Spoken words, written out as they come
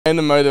And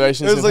the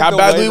motivation says, like how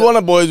bad do we want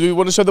it, boys? We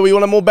want to show that we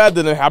want it more bad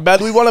than it. How bad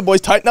do we want it, boys?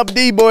 Tighten up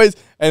D, boys.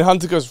 And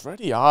Hntr goes,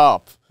 ready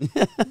up.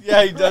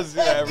 Yeah, he does do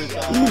that every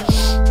time.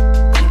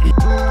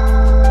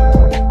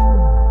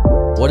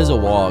 What is a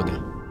wog?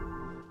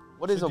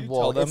 What is a you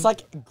wog? tell It's them?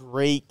 like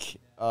Greek.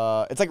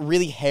 It's like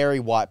really hairy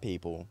white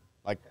people.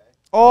 Like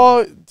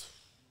Oh,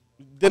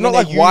 they're I mean, not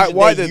like white.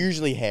 They're They're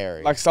usually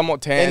hairy. like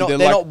somewhat tan. they're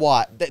like, not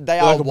white. They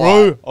are like, white.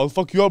 bro, I'll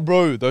fuck you up,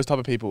 bro. Those type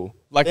of people.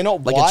 Like, They're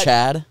not Like white. a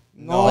Chad?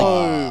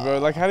 no, bro.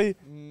 Like, how do you...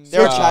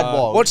 They're a Chad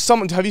wog. Watch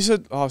someone... Have you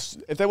said... Oh,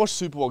 if they watch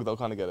Super Wog, they'll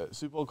kind of get it.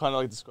 Super Wog kind of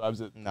like describes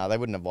it. No, they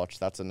wouldn't have watched.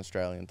 That's an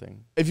Australian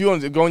thing. If you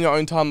want to go on your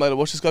own time later,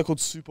 watch this guy called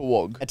Super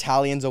Wog.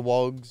 Italians are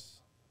wogs.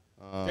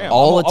 Damn,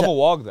 All I'm a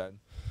wog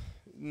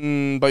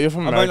then. But you're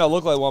from I might America. not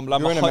look like one, but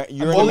I'm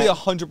You're only in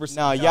 100%.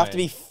 No, you have to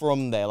be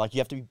from there. Like you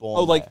have to be born.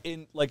 Oh, like there.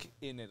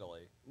 in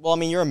Italy. Well, I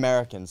mean, you're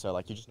American, so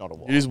like you're just not a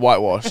wog. You're just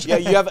whitewashed. Yeah,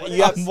 you have.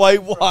 I'm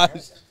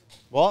whitewashed.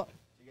 What?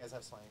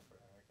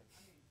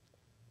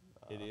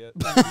 Idiot.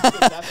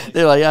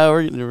 They're like, yeah,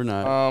 we're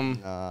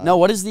not. No,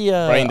 what is the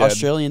Brain dead.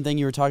 Australian thing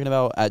you were talking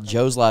about at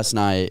Joe's last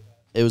night?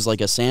 It was like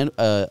a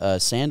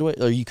sandwich,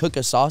 or you cook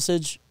a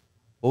sausage.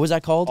 What was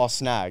that called? Oh,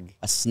 snag.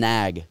 A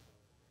snag.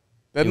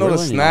 They Yeah, know what a we're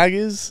learning snag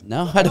is?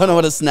 No, I don't know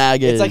what a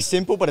snag is. It's like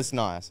simple, but it's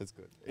nice. It's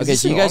good. Okay,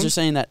 this so you still guys on? are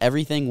saying that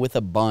everything with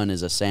a bun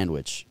is a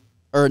sandwich,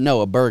 or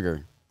no, a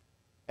burger.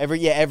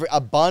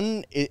 A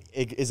bun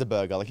is a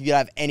burger. Like you could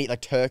have any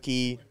like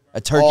turkey. A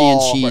turkey and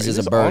Oh, cheese wait, is is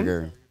a this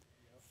burger.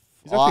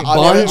 Is that thing- I've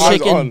Bun never-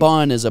 chicken on.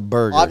 bun is a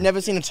burger. I've never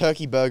seen a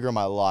turkey burger in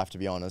my life, to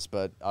be honest,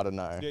 but I don't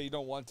know. Yeah, you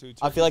don't want to.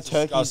 I feel like Turkey's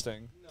turkey's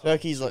disgusting.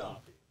 Turkey's like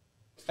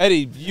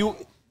Eddie,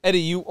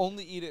 you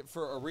only eat it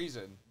for a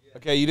reason.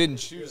 Okay, you didn't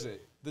choose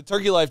it. The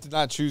turkey life did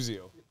not choose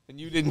you, and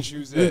you didn't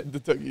choose it. The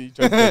turkey, you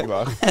tried to take it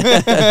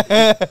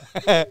off.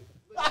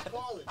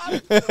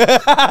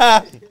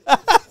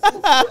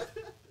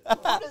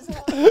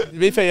 To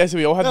be fair, yes,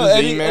 we all had No, the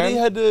Eddie,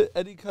 Z-Man.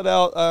 Eddie cut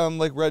out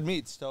like red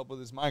meats to help with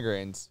his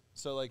migraines.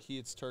 So like he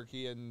eats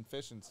turkey and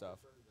fish and stuff.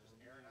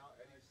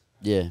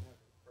 Yeah,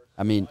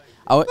 I mean,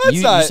 That's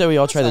you not- said we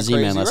all tried the that's not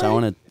Z-Man crazy, last.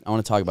 right? I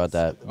want to talk about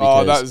that.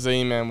 Oh, because that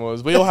Z-Man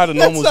was. We all had a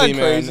normal not Z-Man.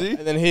 crazy. And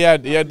then he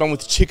had one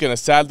with chicken, a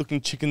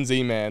sad-looking chicken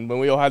Z-Man. When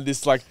we all had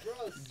this, like...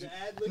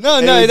 No,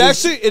 It it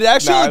was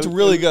actually Nah, looked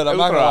really good. I'm it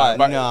not was gonna lie. alright,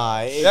 but-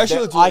 nah.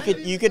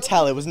 actually you could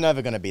tell it was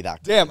never gonna be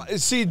that. Good. Damn,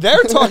 see,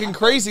 they're talking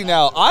crazy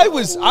now. I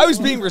was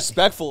being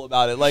respectful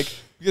about it, like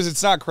because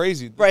it's not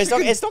crazy. Bro, it's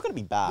not gonna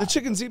be The bad.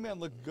 chicken Z-Man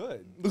looked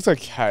good. Looks like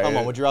hay. Come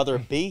on, would you rather a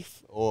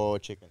beef or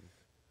chicken?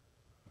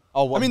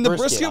 Oh, I what, mean, the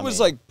brisket, brisket I was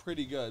mean. like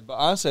pretty good, but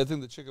honestly, I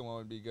think the chicken one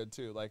would be good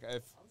too. Like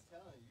if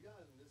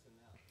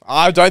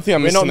I don't think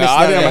I'm We're not missing out.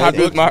 I think missing I'm out. happy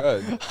It with my...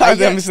 looks good. I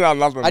think I'm missing out on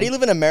nothing. How do you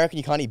live in America and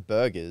you can't eat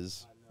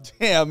burgers?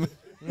 damn,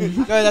 No,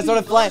 that's not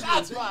a flame.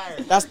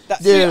 That's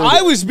Dude.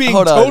 I was being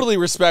Hold on. totally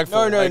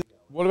respectful. No. Like,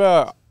 What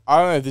about... I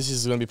don't know if this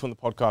is going to be put in the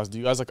podcast. Do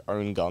you guys, like,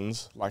 own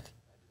guns? Like,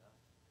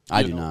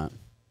 I do not.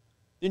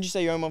 Didn't you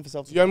say you own one for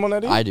self? do you own one,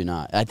 Eddie? I do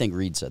not. I think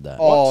Reed said that.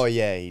 Oh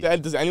yeah.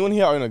 Does anyone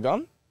here own a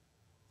gun?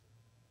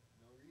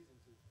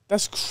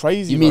 That's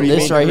crazy. You mean bro.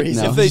 this right here?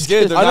 reason. No. if they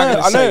did, they're I not know,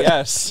 gonna I say know.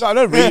 yes. No, I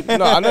know Reed. No, I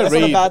know That's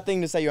not a Reed. bad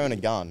thing to say you own a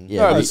gun.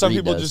 Yeah, No, Reed- But some Reed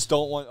people does. just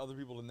don't want other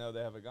people to know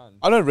they have a gun.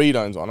 I know Reed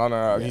owns one. I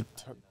know.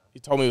 He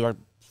told me, like,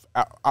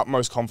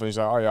 utmost confidence.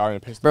 Like, oh, yeah, I own a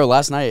pistol. Bro,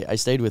 last night I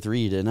stayed with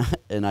Reed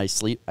and I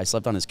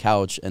slept on his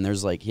couch, and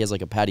there's like he has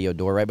like a patio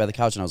door right by the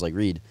couch, and I was like,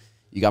 Reed,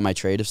 you got my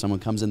trade if someone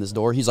comes in this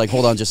door? He's like,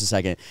 hold on just a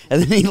second. And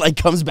then he like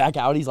comes back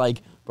out, he's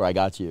like, bro, I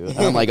got you. And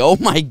I'm like, oh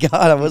my God,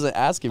 I wasn't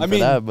asking I for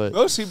mean, that, but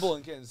most people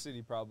in Kansas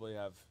City probably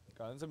have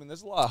guns. I mean,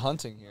 there's a lot of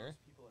hunting here.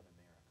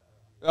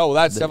 Oh,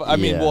 that's definitely. I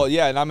mean, yeah. well,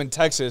 yeah, and I'm in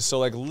Texas, so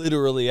like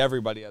literally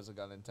everybody has a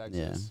gun in Texas.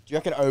 yeah. Do you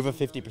reckon over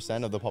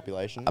 50% of the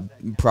population?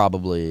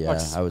 Probably, yeah,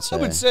 I would say. I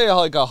would say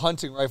like a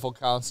hunting rifle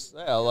counts.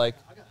 Yeah, like.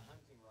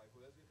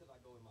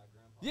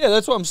 Yeah,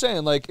 that's what I'm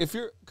saying. Like, if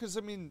you're, because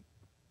I mean,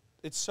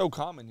 it's so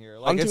common here.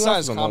 Like, Hunting it's not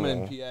as rifles are common in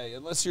normal. PA,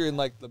 unless you're in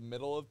like the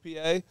middle of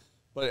PA.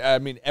 But I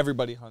mean,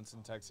 everybody hunts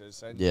in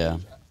Texas. And Yeah.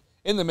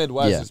 In the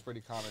Midwest, Yeah. it's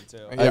pretty common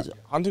too. And yeah,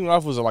 hunting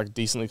rifles are, like,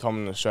 decently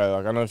common in Australia.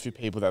 Like, I know a few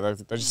people that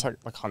they just,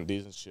 like hunt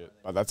deers and shit.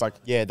 But that's, like...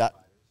 Yeah, that.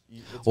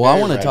 Well, I very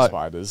want to rare talk.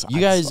 spiders. You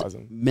I guys despise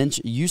them.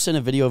 mentioned you sent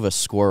a video of a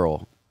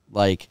squirrel.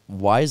 Like,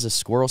 why is a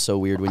squirrel so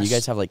weird when you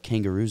guys have like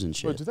kangaroos and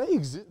Bro, shit? do they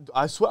exist?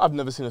 I swear I've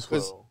never seen a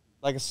squirrel.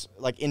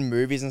 Like in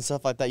movies and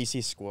stuff like that, you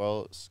see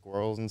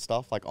squirrels and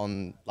stuff like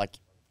on like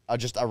are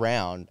just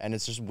around, and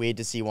it's just weird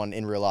to see one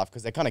in real life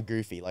because they're kind of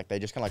goofy. Like they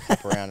just kind of like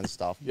hop around and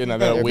stuff. Yeah, no,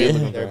 they're weird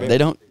looking. They're a things. bit, They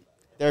don't.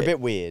 they're a bit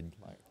weird.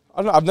 Like, I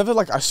don't know, I've never,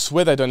 like, I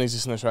swear they don't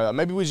exist in Australia.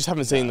 Maybe we just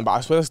haven't seen them, but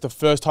I swear that's the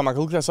first time, like, I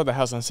looked outside the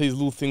house and I see this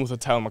little thing with a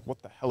tail. I'm like,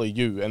 what the hell are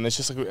you? And it's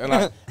just like,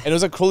 and it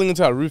was like crawling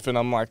into our roof, and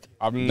I'm like,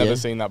 I've never Yeah.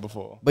 seen that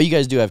before. But you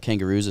guys do have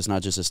kangaroos. It's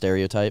not just a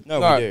stereotype.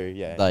 no, No. we do.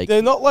 Yeah. Like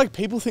They're not like,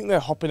 people think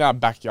they're hopping our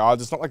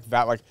backyards. It's not like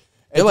that. Like,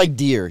 they're like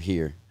deer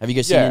here. Have you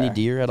guys seen Yeah. any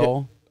deer at Yeah.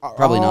 all?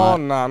 Probably not.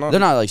 No, no. They're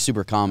not like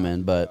super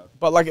common, but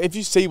But like, if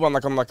you see one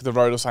like on like the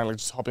road or something, like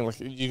just hopping, like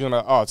you're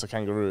gonna, oh, it's a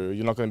kangaroo.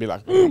 You're not gonna be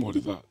like, what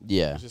is that?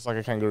 yeah. It's just like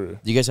a kangaroo.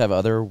 Do you guys have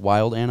other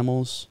wild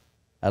animals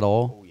at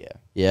all? Oh yeah.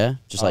 Yeah,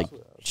 just like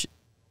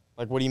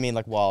Like, what do you mean,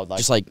 like wild? Like,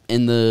 just like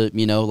in the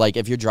like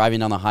if you're driving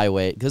down the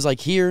highway, because like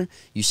here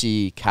you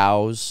see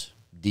cows,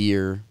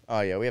 deer,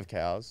 oh yeah, we have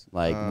cows.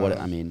 like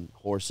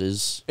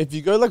horses. If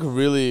you go like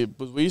really,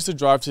 but we used to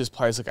drive to this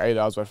place like 8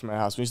 hours away from our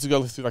house. We used to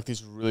go through like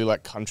this really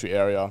like country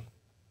area,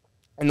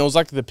 and there was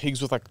like the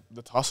pigs with like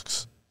the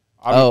tusks.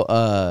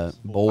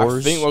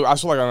 Boars. I think I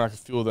saw like a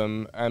few of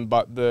them,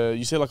 but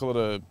you see like a lot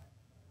of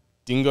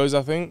dingoes.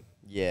 I think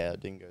Yeah,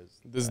 dingoes.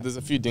 there's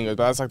a few dingoes,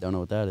 but that's like Don't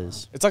know what that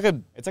is. it's like a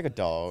It's like a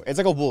dog. It's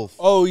like a wolf.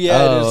 Oh yeah,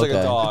 Oh, it is like okay.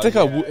 a dog.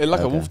 it's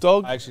like a wolf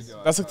dog. I actually do.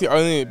 That's like the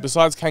only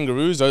besides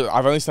kangaroos.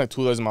 I've only seen like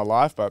 2 of those in my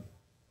life, but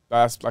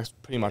that's like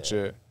pretty much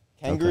it.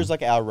 Kangaroo's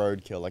like our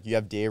roadkill. Like you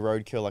have deer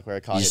roadkill, like where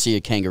a car. You gets- see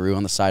a kangaroo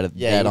on the side of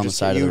dead you on the just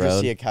side of you the just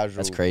road. see a casual.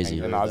 That's crazy.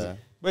 kangaroo Yeah, no, there.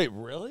 Wait,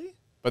 really?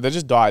 But they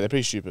just die. They're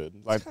pretty stupid.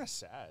 Like Kind of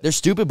sad. They're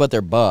stupid, but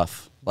they're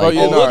buff. Bro, Like,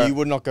 yeah, Oh, no. you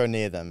would not go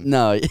near them.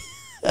 no,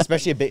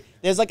 Especially a big.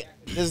 There's a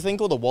thing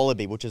called a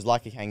wallaby, which is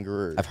like a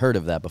kangaroo, I've heard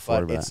of that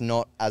before. but it's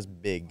not as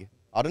big.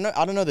 I don't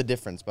know the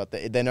difference, but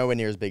they're nowhere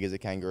near as big as a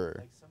kangaroo.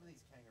 Some of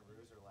these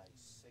kangaroos are like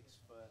 6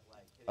 foot,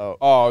 like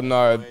oh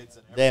no.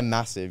 They're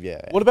massive,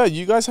 yeah. What about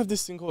you guys have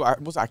this thing called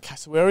what's that, a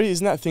cassowary?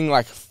 Isn't that thing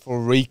like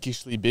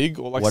freakishly big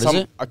or like What is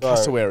it? a Bro,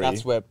 cassowary?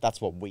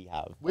 That's what we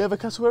have. We have a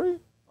cassowary?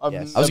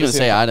 Yes. I was never gonna seen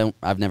say it.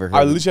 I've never heard.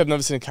 I of it. literally have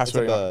never seen a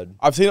cassowary. bird.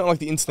 I've seen it on like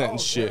the internet and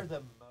they're shit.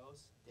 the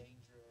most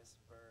dangerous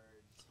bird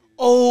to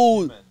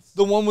Oh, humans.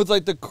 the one with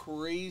like the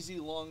crazy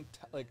long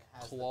like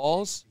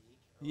claws.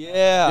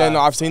 Yeah. Yeah,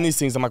 no, I've seen these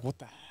things. I'm like, what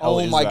the hell Oh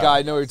is my that? god,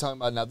 I know what you're talking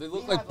about now. They We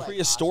look like have,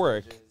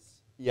 prehistoric. ostriches.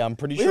 Yeah, I'm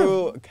pretty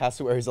sure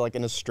cassowaries are like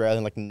an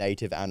Australian like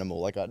native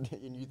animal. Like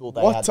you thought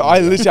they What? had. I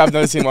literally have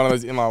never seen one of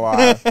those in my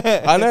life.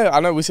 I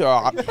know. We see.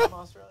 I From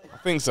Australia?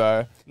 think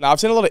so. No, I've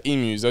seen a lot of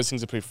emus. Those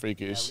things are pretty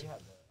freakish.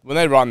 When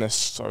they run, they're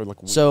so like.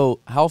 So,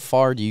 how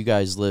far do you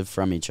guys live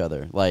from each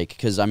other? Like,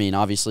 because I mean,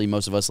 obviously,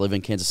 most of us live in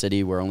Kansas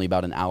City. We're only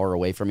about an hour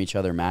away from each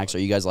other max. Are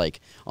you guys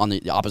like on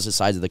the opposite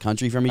sides of the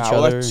country from each we're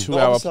other? like 2 No,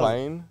 hour so-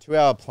 plane.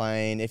 2-hour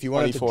plane. If you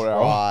wanted to 24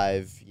 hour.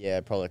 drive,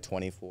 yeah, probably a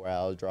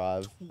 24-hour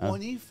drive.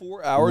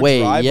 24-hour Wait,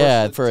 drive.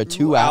 yeah, versus for a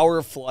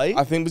 2-hour flight.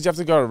 I think because you have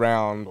to go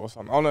around or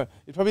something. Oh no,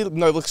 it probably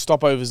like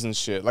stopovers and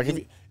shit. Like if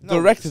you, no,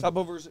 direct.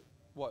 stopovers.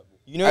 What?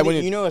 You know, And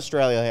when you know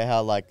Australia,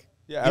 how like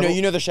Yeah,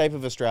 you know the shape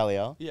of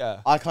Australia.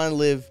 Yeah. I kind of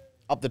live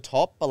up the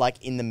top, but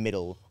like in the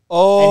middle,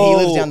 Oh. and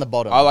he lives down the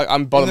bottom.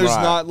 I'm bottom And there's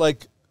right. not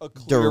like a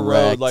clear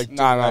road Direct. like No,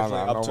 directly no,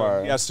 up no to him.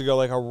 way. He has to go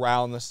like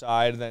around the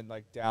side and then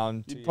like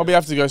down. You to probably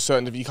have to go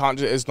certain. If you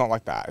can't, it's not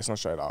like that. It's not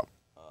straight up.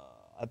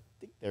 I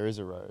think there is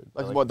a road.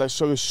 Like, but, what? They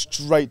show you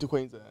straight to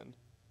Queensland.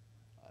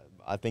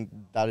 I think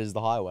that is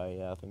the highway.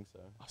 Yeah, I think so.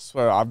 I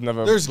swear, I've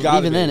never. There's got to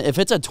Even be. then, if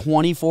it's a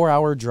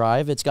 24-hour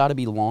drive, it's got to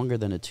be longer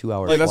than a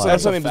 2-hour Like, flight.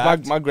 that's a something.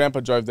 fact. My grandpa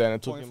drove there and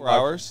it took him 24 like,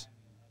 hours.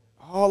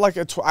 Oh, like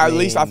at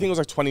least I mean- think it was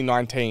like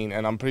 2019,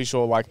 and I'm pretty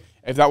sure like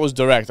if that was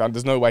direct,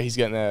 there's no way he's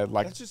getting there.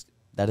 Like That's just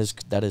that is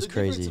the difference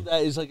crazy. of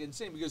that is like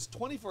insane because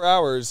 24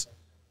 hours.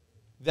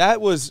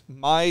 That was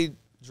my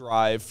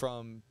drive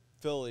from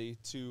Philly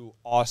to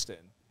Austin,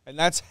 and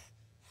that's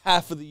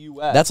half of the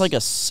U.S. That's like a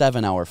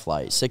 7-hour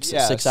flight, 6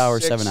 Yeah, 6-hour,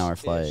 6-ish, 7-hour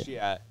flight.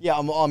 Yeah, Yeah,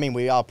 I mean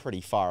we are pretty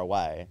far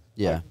away.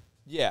 Yeah.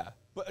 yeah.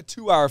 But a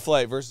 2-hour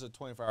flight versus a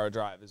 24-hour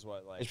drive is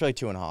what like. It's probably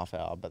 2.5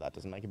 hours, but that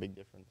doesn't make a big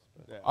difference.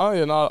 Yeah. oh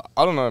yeah, no,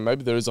 I don't know.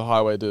 Maybe there is a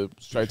highway to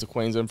straight to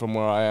Queensland from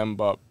where I am,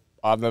 but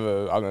I've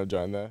never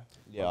joined there.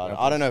 Yeah,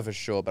 I don't know for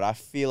sure, but I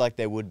feel like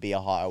there would be a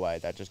highway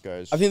that just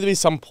goes. I think there'd be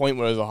some point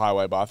where there's a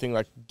highway, but I think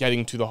like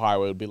getting to the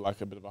highway would be like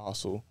a bit of a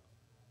hustle.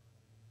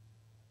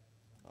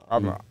 I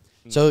don't know.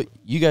 So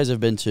you guys have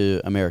been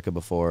to America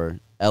before,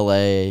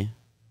 L.A.,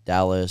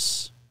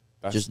 Dallas,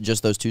 That's-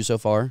 just those two so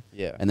far,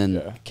 Yeah. and then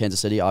Yeah.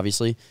 Kansas City,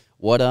 obviously.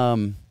 What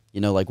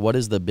like what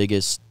is the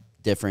biggest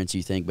difference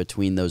you think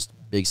between those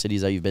big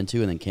cities that you've been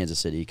to and then Kansas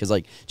City? Because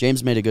like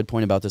James made a good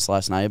point about this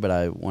last night, but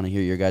I want to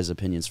hear your guys'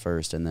 opinions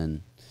first, and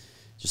then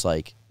just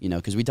like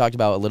because we talked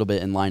about a little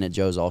bit in line at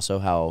Joe's also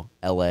how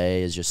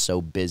L.A. is just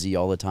so busy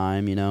all the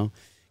time.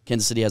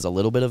 Kansas City has a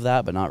little bit of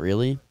that, but not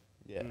really.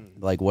 Yeah.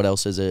 Like, what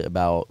else is it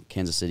about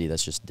Kansas City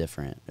that's just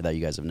different or that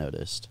you guys have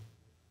noticed?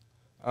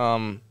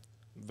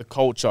 The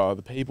culture,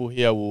 the people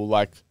here will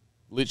like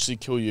literally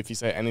kill you if you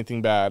say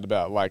anything bad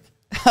about like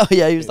Oh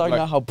yeah, he was talking Like,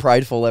 about how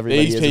prideful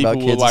everybody these is people. about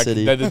Will, Kansas like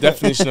City. they're the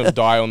definition of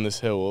die on this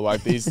hill.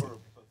 Like these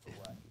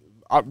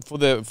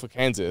for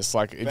Kansas,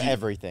 like if For you,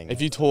 everything.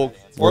 If you talk,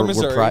 Or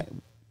Missouri.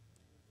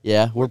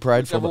 We're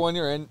prideful. Whichever one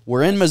you're in.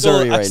 We're in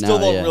Missouri I right still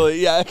now. don't Yeah. really.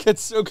 Yeah, it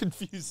gets so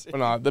confusing.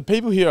 the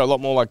people here are a lot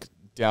more like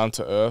down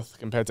to earth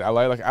compared to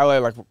LA. Like LA,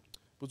 like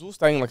was all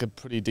staying in like a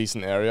pretty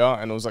decent area,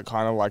 and it was like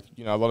kind of like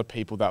a lot of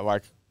people that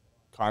like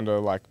kind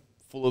of like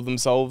full of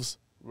themselves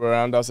were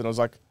around us, and it was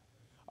like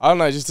I don't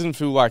know, it just didn't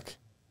feel like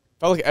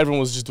felt like everyone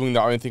was just doing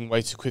their own thing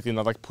way too quickly, and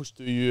they like pushed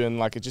through you, and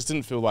like it just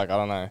didn't feel like I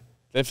don't know,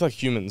 they feel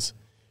like humans.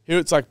 Here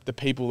it's like the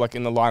people like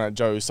in the line at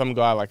Joe's. Some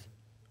guy like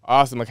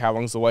I asked him like how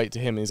long's the wait to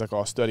him, and he's like,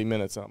 oh, it's 30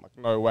 minutes, and I'm like,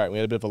 no way. We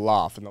had a bit of a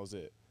laugh, and that was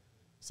it.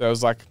 So it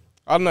was like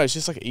I don't know, it's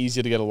just like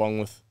easier to get along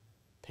with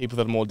people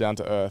that are more down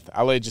to earth.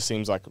 LA just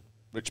seems like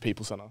rich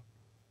people center.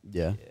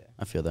 Yeah,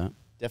 I feel that.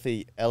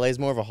 definitely LA is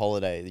more of a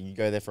holiday. You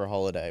go there for a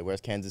holiday,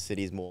 whereas Kansas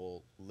City is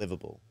more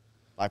livable.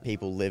 Like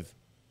people live,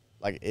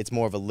 like it's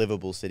more of a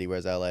livable city,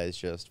 whereas LA is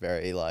just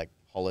very like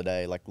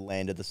holiday, like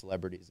land of the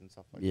celebrities and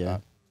stuff like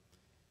that.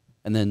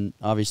 And then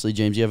obviously,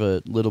 James, you have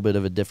a little bit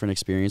of a different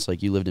experience.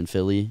 Like you lived in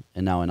Philly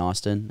and now in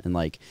Austin, and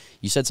like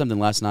you said something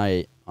last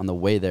night on the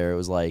way there. It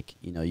was like,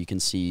 you know, you can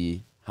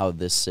see how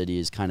this city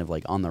is kind of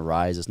like on the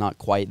rise. It's not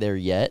quite there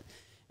yet,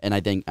 and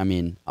I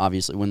mean,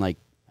 obviously, when like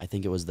I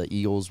think it was the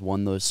Eagles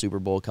won the Super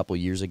Bowl a couple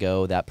years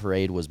ago, that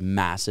parade was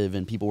massive,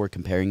 and people were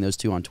comparing those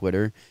two on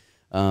Twitter.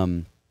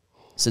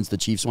 Since the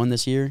Chiefs won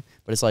this year,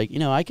 but it's like, you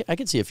know, I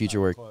could see a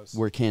future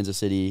where Kansas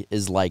City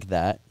is like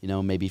that, you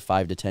know, maybe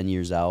 5 to 10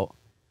 years out.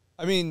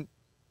 I mean,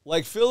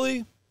 like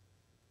Philly,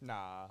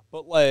 nah,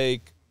 but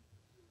like,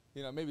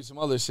 you know, maybe some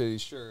other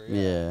cities, sure.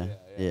 Yeah.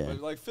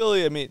 But like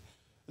Philly, I mean,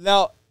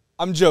 now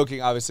I'm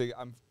joking. Obviously,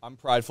 I'm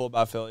prideful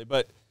about Philly,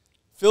 but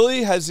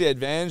Philly has the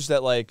advantage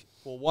that like,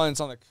 well, one,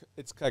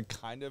 it's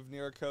kind of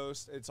near a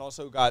coast. It's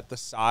also got the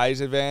size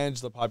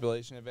advantage, the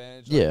population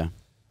advantage. Yeah.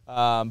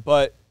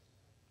 But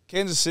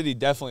Kansas City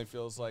definitely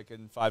feels like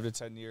in 5 to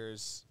 10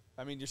 years.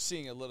 I mean, you're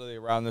seeing it literally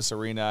around this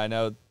arena. I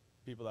know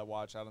people that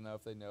watch, I don't know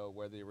if they know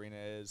where the arena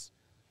is.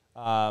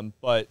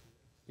 But,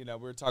 you know,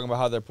 we were talking about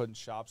how they're putting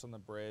shops on the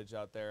bridge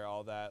out there,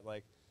 all that.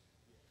 Like,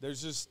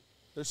 there's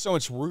so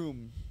much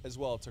room as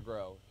well to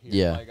grow here.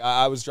 Yeah. Like,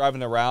 I was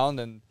driving around,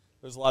 and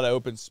there's a lot of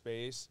open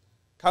space.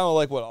 Kind of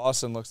like what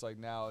Austin looks like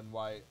now, and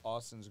why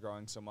Austin's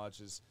growing so much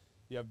is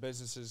you have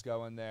businesses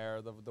going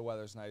there. The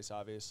weather's nice,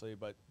 obviously,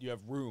 but you have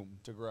room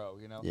to grow,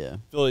 you know? Yeah.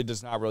 Philly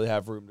does not really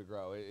have room to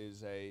grow.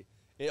 It's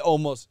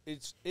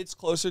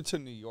closer to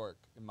New York,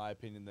 in my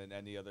opinion, than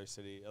any other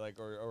city, like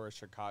or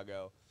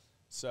Chicago.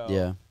 So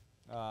Yeah.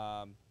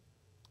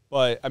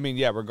 But I mean,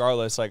 yeah,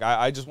 regardless, like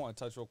I just want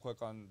to touch real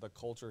quick on the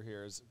culture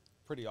here is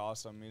pretty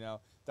awesome. You know,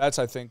 that's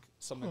I think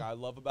something I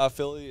love about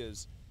Philly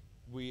is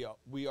we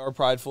are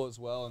prideful as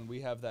well, and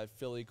we have that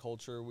Philly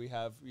culture. We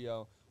have, you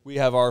know, we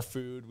have our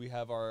food, we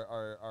have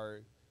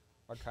our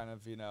kind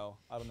of, you know,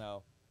 I don't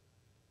know,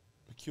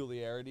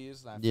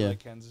 peculiarities, and I feel like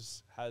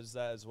Kansas has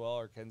that as well,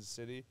 or Kansas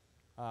City.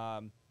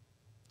 So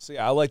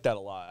yeah, I like that a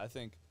lot. I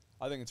think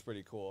it's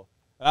pretty cool,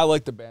 and I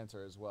like the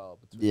banter as well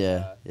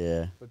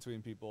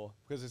between people,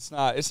 because it's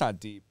not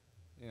deep.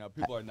 You know,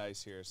 people are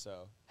nice here.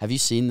 So have you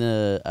seen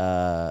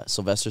the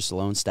Sylvester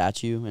Stallone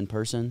statue in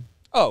person?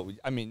 Oh,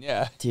 I mean,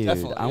 yeah, dude,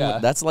 definitely,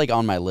 that's like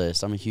on my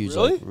list. I'm a huge,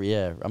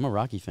 I'm a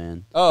Rocky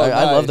fan. Oh,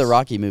 I love the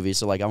Rocky movies,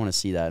 so like I want to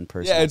see that in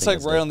person. Yeah, it's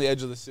like right on the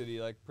edge of the city,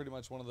 like pretty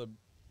much one of the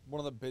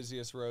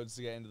busiest roads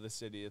to get into the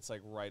city. It's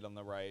like right on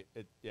the right.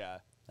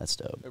 That's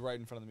dope. Right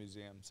in front of the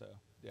museum. So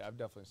yeah, I've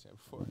definitely seen it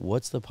before.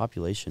 What's the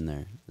population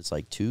there? It's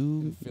like 2.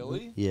 In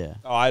Philly? Yeah.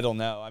 Oh, I don't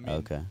know. I mean,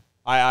 okay.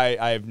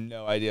 I have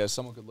no idea.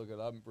 Someone could look it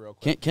up real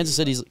quick. Kansas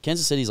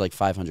City's like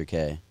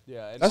 500K.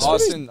 Yeah, and That's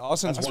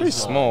Austin's pretty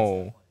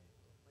small.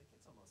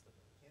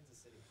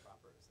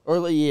 Or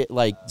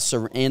like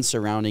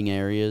surrounding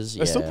areas.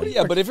 That's still pretty.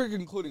 Yeah, but if you're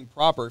concluding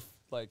proper,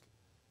 like,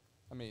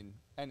 I mean,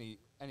 any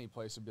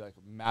place would be like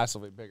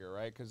massively bigger,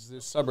 right? Because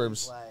there's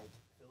suburbs.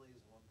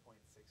 Philly's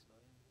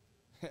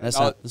 1.6 million. That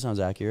sounds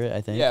accurate, I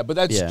think. Yeah, but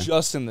that's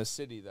just in the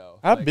city, though.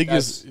 How like, big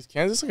is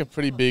Kansas? Like a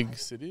pretty big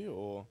city,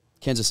 or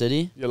Kansas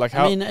City? Yeah, like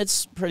how? I mean,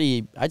 it's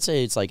pretty. I'd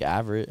say it's like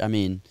average. I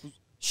mean,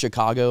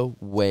 Chicago,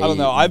 I don't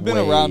know. I've been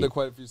around to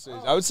quite a few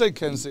cities. I would say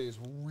Kansas City is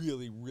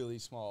really, really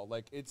small.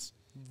 Like it's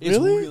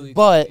really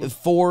but tiny.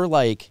 For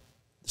like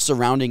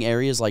surrounding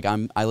areas, like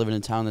I live in a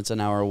town that's an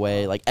hour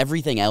away. Like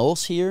everything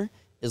else here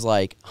is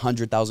like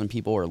 100,000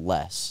 people or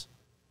less.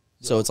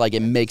 So it's like it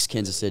makes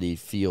Kansas City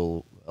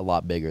feel a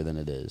lot bigger than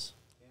it is.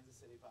 Kansas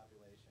City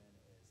population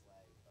is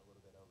like a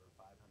little bit over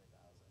 500,000,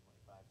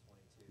 like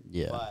 522.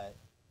 Yeah. But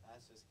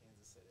that's just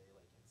Kansas City,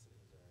 like Kansas City,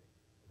 Missouri.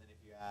 And then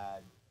if you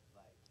add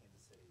like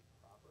Kansas City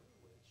proper,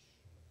 which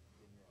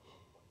then you're at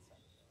 1.7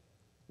 million.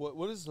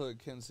 What does the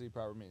Kansas City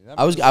proper mean?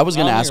 I was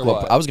gonna ask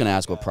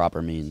what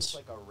proper means. It's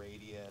like a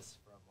radius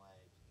from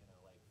like, you know,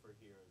 like for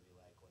here it would be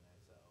like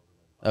Lenexa,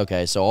 Overland.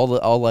 Okay, so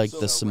all like So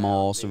the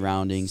small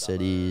surrounding surrounding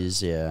suburbs.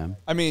 cities, yeah.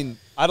 I mean,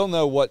 I don't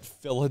know what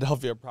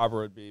Philadelphia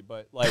proper would be,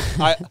 but like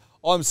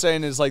all I'm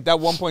saying is like that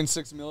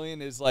 1.6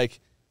 million is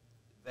like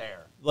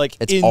There. like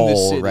It's in all the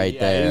city. right It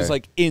there. is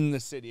like in the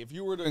city. If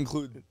you were to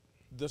include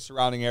the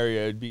surrounding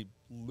area, it'd be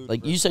ludicrous.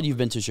 Like you said, you've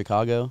been to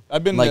Chicago.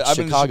 I've been like to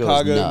Chicago,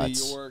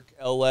 nuts. New York,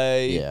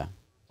 L.A., Yeah,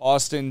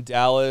 Austin,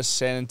 Dallas,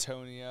 San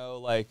Antonio.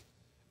 Like,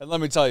 and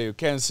let me tell you,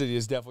 Kansas City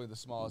is definitely the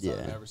smallest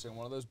I've Yeah. ever seen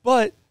one of those.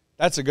 But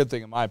that's a good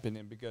thing in my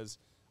opinion because,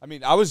 I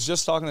mean, I was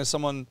just talking to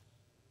someone.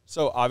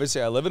 So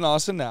obviously, I live in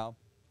Austin now.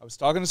 I was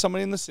talking to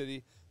somebody in the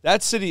city.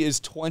 That city is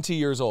 20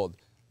 years old.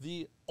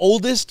 The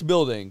oldest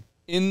building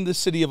in the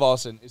city of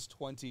Austin is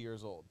 20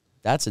 years old.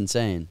 that's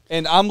insane.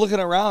 And I'm looking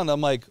around.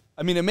 I'm like,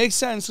 I mean, it makes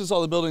sense because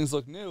all the buildings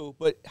look new.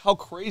 But how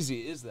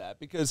crazy is that?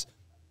 Because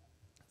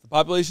the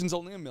population's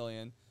only 1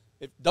 million.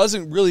 It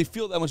doesn't really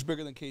feel that much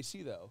bigger than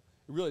KC, though.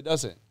 It really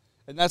doesn't.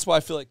 And that's why I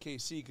feel like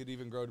KC could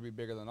even grow to be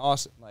bigger than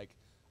Austin. Like,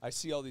 I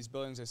see all these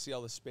buildings. I see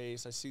all the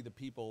space. I see the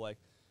people. Like,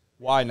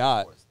 why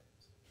not?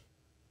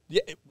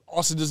 Yeah,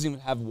 Austin doesn't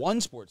even have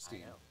one sports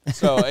team,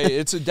 so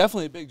it's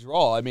definitely a big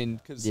draw. I mean,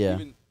 because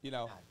even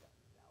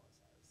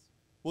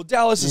well,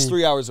 Dallas is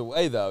 3 hours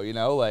away, though.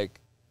 Like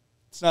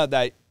it's not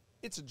that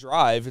it's a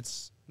drive.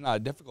 It's not a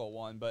difficult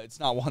one, but it's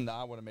not one that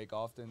I want to make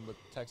often with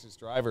Texas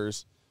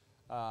drivers.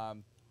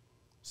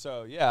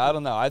 So yeah, I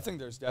don't know. I think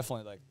there's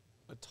definitely like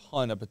a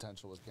ton of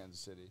potential with Kansas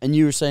City. And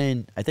you were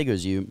saying, I think it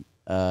was you,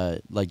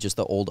 like just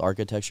the old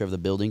architecture of the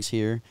buildings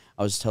here.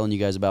 I was telling you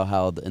guys about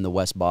how in the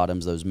West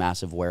Bottoms, those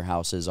massive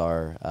warehouses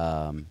are,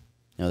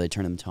 they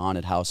turn them to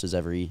haunted houses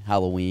every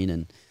Halloween,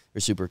 and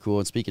they're super cool.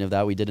 And speaking of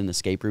that, we did an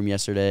escape room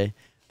yesterday.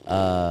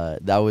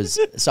 That was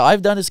so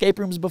I've done escape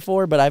rooms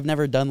before, but I've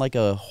never done like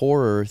a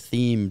horror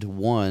themed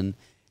one,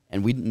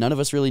 and none of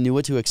us really knew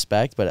what to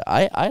expect. But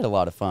I had a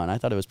lot of fun. I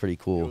thought it was pretty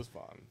cool. It was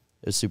fun.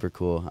 It was super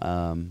cool.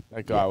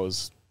 That guy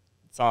was.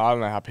 So I don't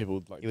know how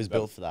people like. He was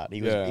built for that.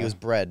 He was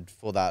bred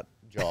for that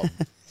job.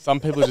 Some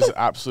people are just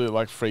absolute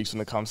like freaks when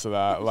it comes to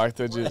that. Like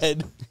they're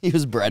just. He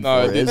was bred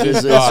No, for it.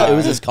 this It guy.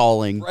 was his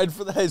calling. Bred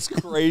for that is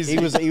crazy.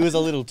 he was a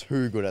little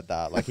too good at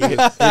that. Like He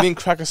didn't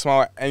crack a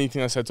smile at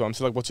anything I said to him.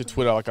 So like, what's your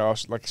Twitter? Like I'll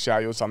like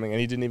shout you or something, and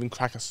he didn't even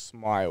crack a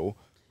smile.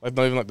 Like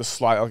not even like the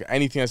slight. Like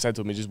anything I said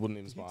to him, he just wouldn't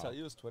even Did he smile. tell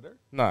you his Twitter?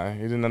 No,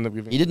 he didn't end up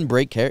giving. He didn't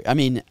break character. I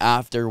mean,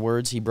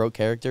 afterwards he broke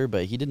character,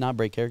 but he did not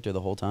break character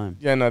the whole time.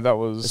 Yeah, no, that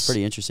was. It's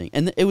pretty interesting,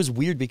 and it was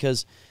weird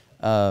because.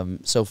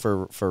 So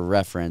for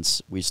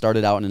reference, we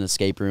started out in an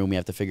escape room. We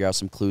have to figure out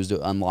some clues to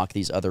unlock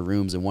these other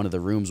rooms, and one of the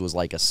rooms was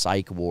like a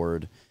psych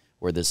ward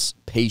where this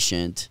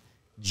patient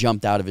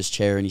jumped out of his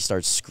chair and he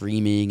starts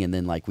screaming, and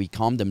then like we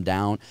calmed him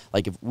down.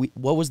 Like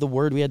what was the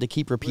word we had to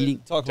keep repeating?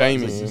 Talk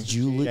Jamie. About this.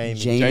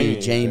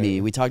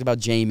 Jamie. We talked about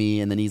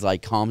Jamie, and then he's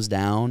like calms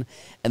down,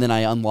 and then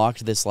I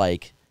unlocked this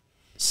like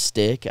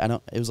stick.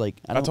 It was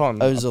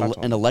Baton.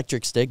 an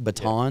electric stick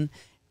baton.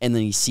 And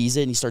then he sees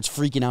it and he starts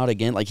freaking out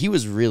again. Like he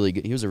was really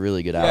good. He was a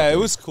really good actor. Yeah, it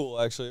was cool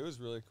actually. It was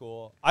really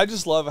cool. I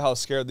just love how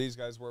scared these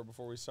guys were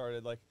before we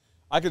started. Like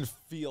I could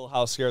feel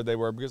how scared they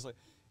were because like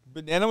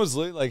Banana was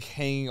literally like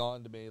hanging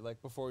on to me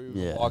like before we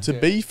walked in. To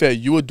be fair,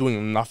 you were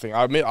doing nothing.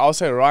 I mean, I'll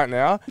say right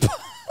now.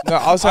 No,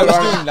 I'll say I was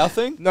right doing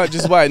nothing. No,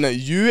 just wait. No,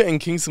 you and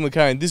Kingston were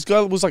carrying. This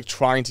guy was like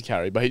trying to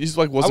carry, but he just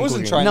like wasn't. I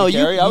wasn't cooking. trying to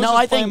carry. I was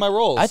just playing my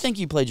roles. I think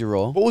you played your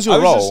role. What was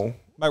your role?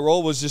 My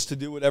role was just to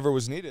do whatever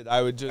was needed.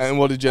 I would just. And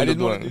what did you I end up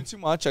didn't want to doing? do too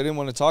much. I didn't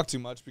want to talk too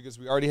much because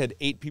we already had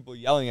 8 people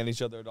yelling at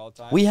each other at all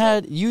times. We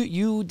had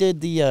you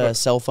did the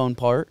cell phone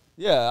part.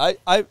 Yeah,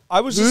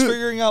 I was just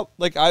figuring out,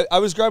 like, I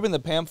was grabbing the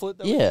pamphlet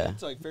that we Yeah. did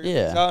to, like, figure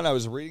things out, and I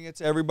was reading it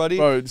to everybody.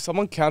 Bro,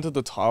 someone counted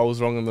the tiles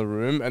wrong in the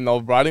room, and they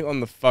were writing on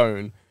the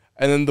phone.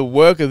 And then the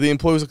worker, the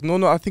employee, was like,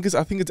 "No, I think it's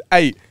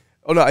 8."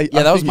 Oh no, I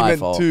that was think my he meant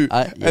fault. 2.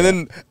 Yeah. And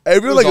then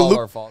everyone It was like all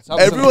our looked. faults. I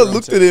was in the Everyone room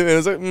looked too. at him and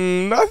was like,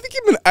 "No, I think he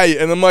meant 8."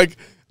 And I'm like,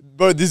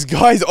 bro, this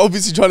guy's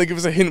obviously trying to give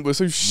us a hint. We're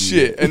so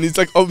shit. And he's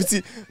like,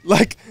 obviously,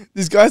 like,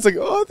 this guy's like,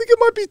 "Oh, I think it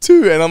might be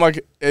 2." And I'm like,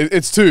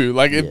 it's 2.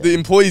 Like, if the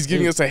employee's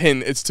giving us a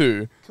hint, it's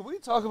 2. Can we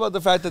talk about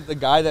the fact that the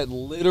guy that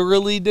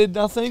literally did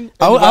nothing?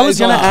 I was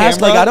gonna ask,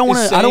 like, I don't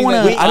wanna-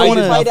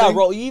 played our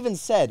role. You even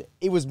said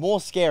it was more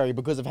scary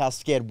because of how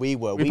scared we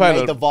were. We played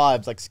made a- the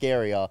vibes like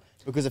scarier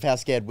because of how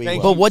scared we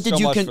Thank were. But what so did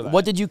you much for that.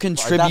 what did you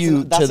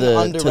contribute That's to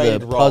an the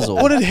underrated role. puzzle?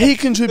 What did he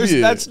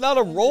contribute? That's not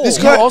a role. This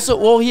He guy- also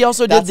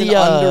That's did an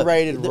the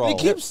underrated They role.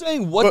 keep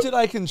saying, "What But- did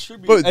I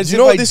contribute?" but as do you if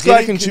know what I this guy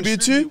didn't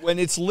contributed to? contribute when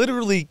it's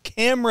literally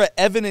camera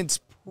evidence.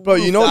 Bro,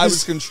 you know that what I this,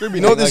 was contributing.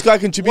 you know what this Like, guy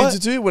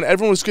contributed to? When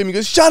everyone was screaming, he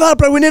goes, "Shut up,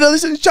 bro, we need to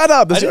listen, shut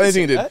up." That's the didn't only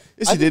thing he say did. that.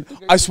 Yes, I he did. didn't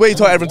think I swear he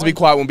told I everyone to be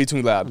quiet, won't be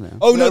too loud.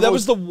 Oh no, that Everyone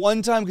was the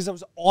one time because I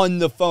was on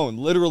the phone,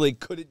 literally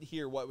couldn't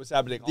hear what was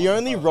happening. The on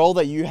only phone. role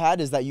that you had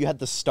is that you had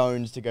the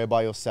stones to go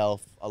by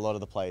yourself a lot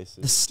of the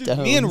places. Dude,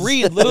 me and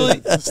Reed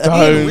literally.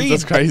 Stones,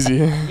 that's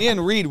crazy. Me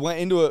and Reed went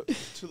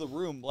to the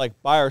room like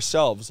by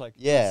ourselves, like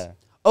Yeah.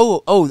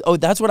 Oh,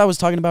 that's what I was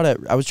talking about.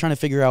 I was trying to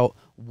figure out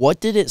what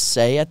did it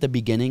say at the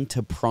beginning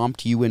to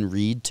prompt you and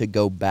Reed to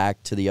go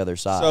back to the other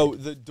side. So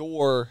the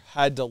door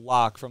had to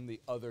lock from the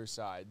other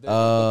side. The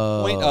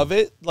Oh. point of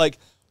it, like,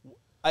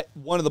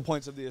 one of the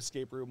points of the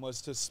escape room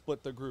was to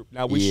split the group.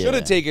 Now, we Yeah. should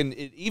have taken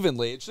it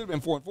evenly. It should have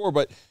been 4 and 4,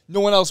 but no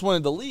one else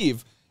wanted to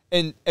leave.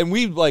 And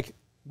we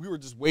were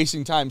just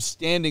wasting time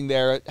standing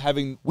there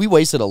having. we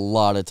wasted a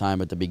lot of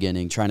time at the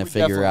beginning trying to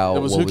figure definitely- out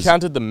It was what who was.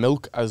 counted the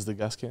milk as the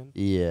gas can.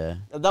 Yeah,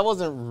 That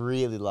wasn't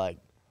really like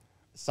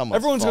someone's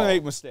Everyone's going to fault.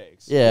 make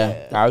mistakes.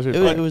 yeah. Nah, it was It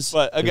fun. was.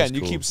 But it again, was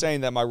you cool. keep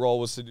saying that my role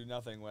was to do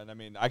nothing when, I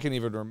mean, I can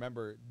even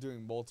remember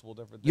doing multiple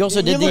different things. You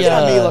also You're did the looking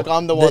at me uh, like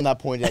I'm the one that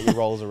pointed out your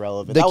roles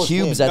irrelevant. the That was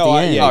cubes him. at No, the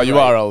I- end. yeah, Oh, you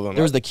right. are relevant.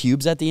 There was the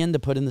cubes at the end to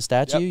put in the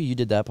statue. Yep. You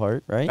did that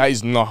part, right? That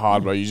is not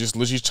hard, bro. You just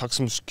literally chuck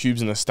some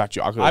cubes in a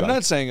statue. I'm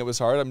not saying it was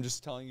hard. I'm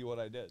just telling you what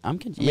I did. I'm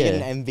Can we get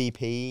yeah. an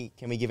MVP?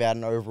 Can we give out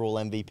an overall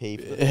MVP?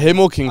 For the, Him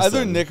or Kingston.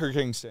 Either Nick or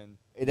Kingston.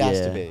 it has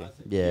yeah. to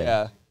be.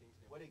 Yeah.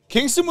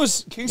 Kingston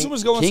was going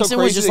so Kingston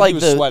crazy was just that like he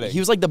was the sweating. he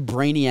was like the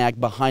brainiac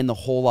behind the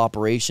whole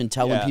operation,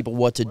 telling Yeah. people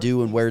what to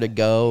do and where to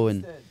go.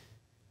 And Sit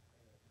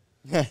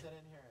in here and tell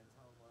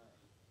him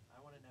what.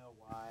 I want to know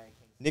why.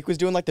 Nick was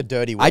doing like the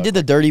dirty work. I did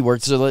the dirty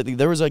work. So like,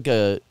 there was like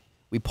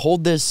we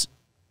pulled this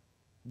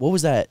what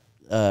was that?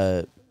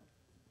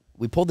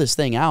 We pulled this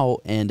thing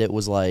out, and it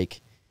was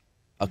like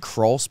a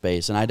crawl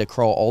space, and I had to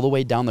crawl all the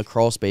way down the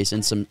crawl space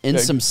in some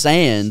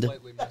sand.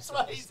 That's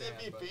why he's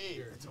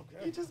MVP.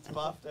 He just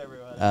buffed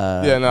everyone.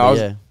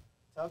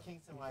 Tell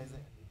Kingston why he's MVP.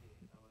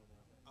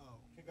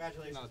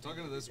 Congratulations. No,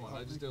 talking to this one.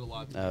 I just did a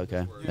lot.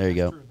 Okay, there you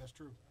go. That's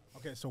true.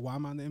 Okay, so why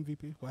am I the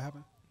MVP? What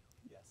happened?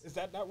 Yes. Is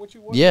that not what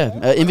you wanted? Yeah,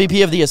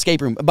 MVP of the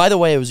escape room. By the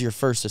way, it was your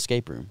first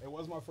escape room. It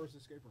was my first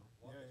escape room.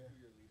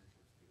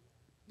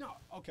 Yeah.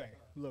 No, okay.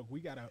 Look, we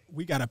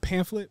got a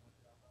pamphlet,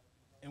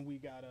 and we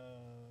got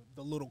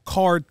the little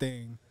card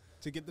thing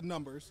to get the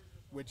numbers,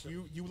 which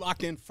you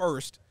lock in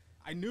first.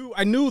 I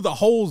knew the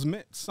holes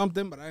meant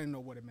something, but I didn't know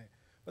what it meant.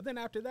 But then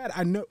after that,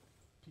 I know,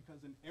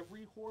 because in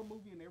every horror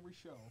movie and every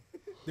show,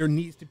 there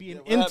needs to be an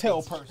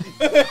intel person.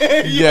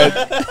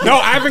 Yeah. No,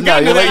 I haven't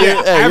gotten to that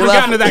yet. I haven't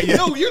gotten to that yet.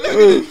 No, you're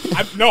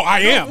not. No, I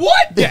am.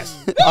 What?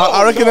 Yes.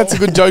 I reckon that's a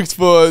good joke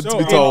to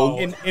be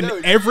told. In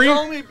every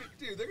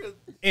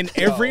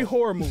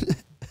horror movie,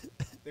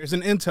 there's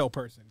an intel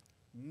person.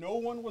 No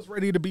one was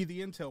ready to be the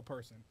intel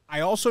person.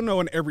 I also know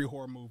in every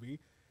horror movie,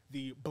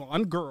 the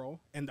blonde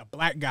girl and the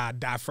black guy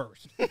die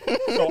first.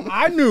 So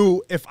I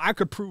knew if I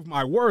could prove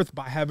my worth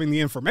by having the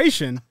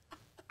information,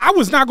 I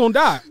was not going to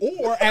die.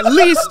 Or at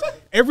least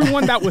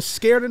everyone that was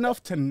scared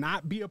enough to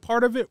not be a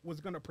part of it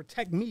was going to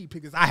protect me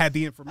because I had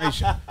the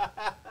information.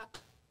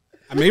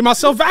 I made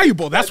myself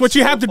valuable. That's what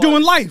you have to do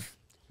in life.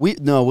 We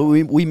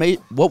made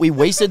what we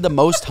wasted the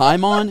most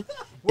time on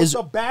is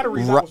the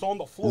battery that was on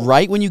the floor.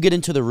 Right when you get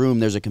into the room,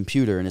 there's a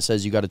computer, and it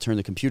says you got to turn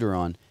the computer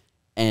on.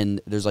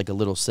 And there's like a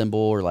little symbol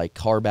or like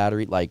car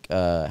battery, like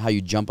how you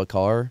jump a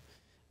car.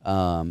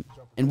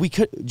 And we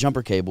could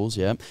jumper cables,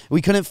 yeah.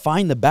 We couldn't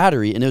find the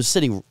battery, and it was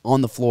sitting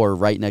on the floor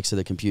right next to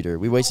the computer.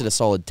 We wasted a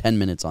solid 10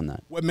 minutes on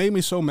that. What made me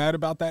so mad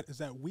about that is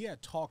that we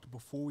had talked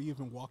before we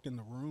even walked in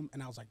the room,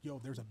 and I was like, yo,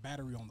 there's a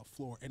battery on the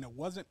floor. And it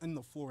wasn't in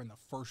the floor in the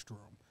first room.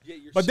 Yeah,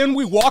 but then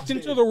we walked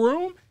into the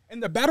room,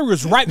 and the battery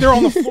was right there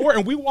on the floor,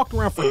 and we walked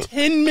around for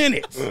 10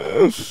 minutes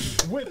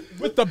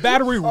with the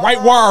battery right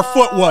where our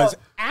foot was.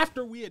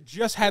 After we had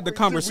just had the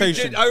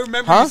conversation. I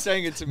remember you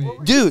saying it to me.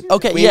 Dude,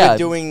 okay, We were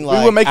doing like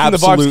We were making the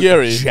vibe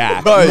scary.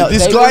 jack. Bro, No,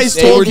 this they guy's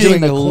were- they were talking.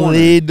 doing the corner.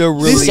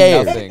 Literally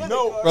Scared. nothing.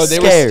 No, Bro, they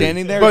were scared.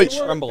 standing there But-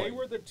 trembling. They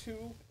were the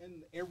two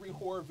in every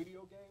horror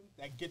video game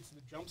that gets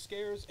the jump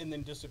scares and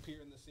then disappear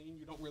in the scene.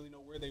 You don't really know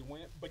where they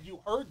went, but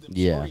you heard them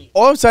scream.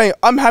 All I'm saying,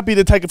 I'm happy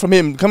to take it from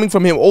him. Coming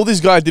from him, all this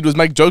guy did was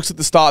make jokes at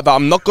the start that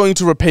I'm not going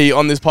to repeat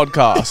on this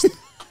podcast.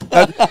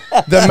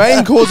 The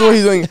main cause of what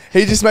he's doing,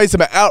 he just made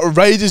some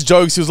outrageous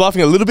jokes. He was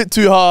laughing a little bit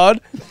too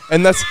hard,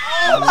 and that's.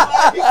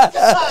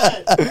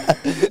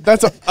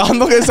 I'm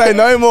not gonna say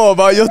no more,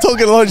 but you're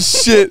talking a lot of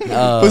shit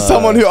for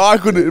someone who I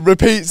could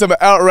repeat some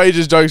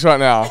outrageous jokes right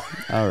now.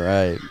 All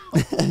right.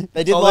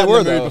 They did all lighten they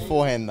were, the mood though.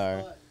 beforehand,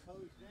 though.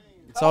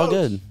 It's all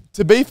good.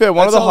 To be fair,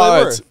 one of That's the all they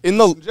highlights were. in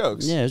the Some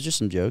jokes. Yeah, it's just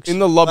some jokes. in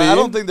the lobby. I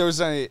don't think there was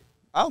any.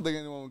 I don't think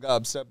anyone got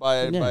upset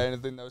by Yeah.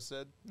 anything that was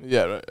said.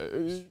 Yeah. Right.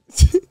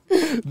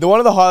 The one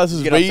of the highlights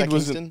was Get upset, Reed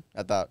was. Kingston,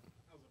 at that.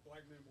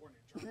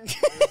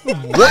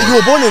 What? You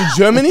were born in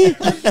Germany?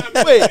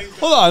 Wait,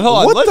 hold on.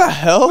 What the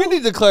hell? We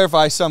need to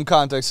clarify some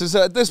context, because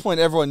at this point,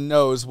 everyone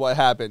knows what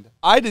happened.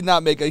 I did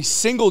not make a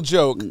single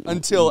joke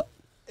until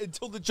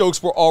the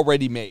jokes were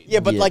already made. Yeah,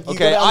 but Yeah. like, you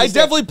Okay, gotta I understand-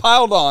 definitely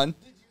piled on. Did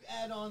you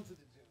add on to the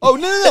joke? Oh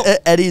no!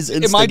 Eddie's Am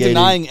I instigating.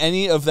 denying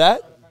any of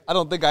that? I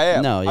don't think I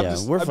am. No, I'm yeah,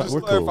 just, we're I'm fi- just we're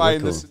cool,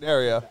 clarifying we're the cool.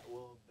 scenario.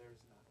 Well,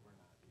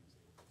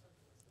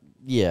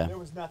 Yeah. there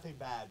was nothing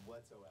bad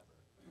whatsoever.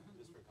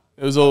 Just for context.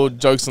 It was all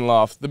jokes and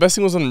laughs. The best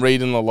thing was when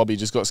Reed in the lobby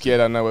just got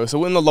scared out of nowhere. So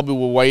we're in the lobby,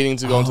 we're waiting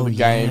to go into the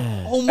game.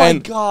 yeah. Oh my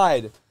And-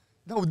 god!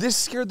 No, this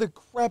scared the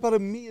crap out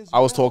of me as I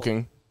was well.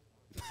 talking.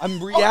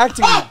 I'm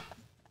reacting.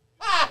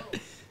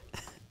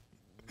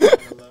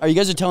 Oh, you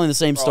guys are telling the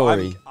same Bro,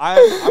 story.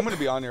 I'm gonna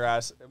be on your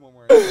ass when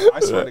we're. I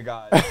swear to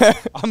God,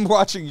 I'm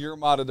watching your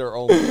monitor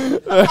only.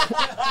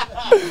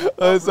 I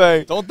was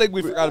saying. Don't think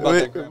we forgot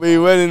about that. We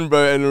went in,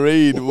 bro, and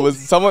Reed was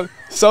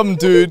some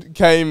dude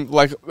came,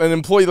 like, an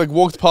employee, like,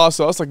 walked past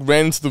us, like,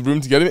 ran into the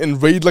room to get him,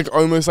 and Reed, like,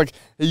 almost, like,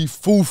 he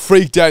full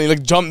freaked out, and he,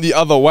 like, jumped the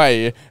other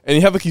way, and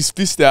he had, like, his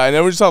fist out, and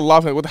everyone just started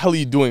laughing, like, what the hell are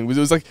you doing? It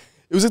was like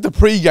the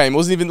pre-game, it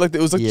wasn't even, like,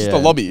 it was, like, just a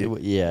lobby.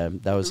 Yeah,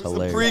 that was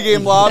hilarious.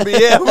 Pre-game lobby.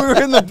 Yeah, we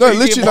were in the No, pre-game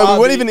literally, no, we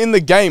weren't lobby. even in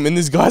the game, and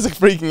this guy's, like,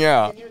 freaking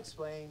out. Can you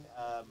explain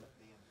the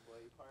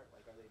employee part?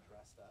 Like, are they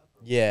dressed up?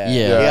 Or Yeah.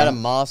 Yeah. He had a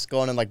mask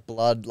on and like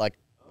blood, like,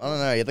 I don't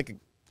know. He had like a,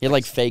 He had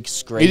like fake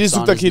scrapes. He just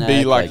looked on like his he'd be,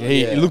 neck, like,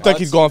 he yeah. looked like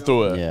he'd gone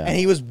through it. Yeah. and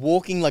he was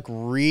walking like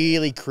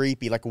really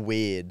creepy, like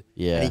weird.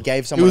 Yeah. And he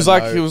gave He someone was a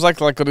like,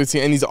 note. got to see,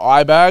 and his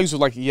eye bags were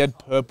like, he had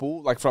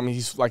purple, like from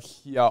his, like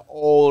here,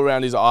 all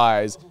around his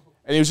eyes,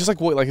 and he was just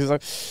like, what, like he was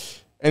like,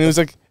 and it was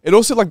like, it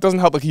also like doesn't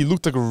help, like he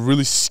looked like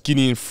really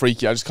skinny and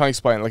freaky. I just can't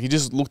explain it. Like he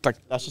just looked like,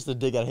 That's just a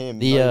dig at him.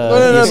 The,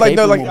 no, the like, escape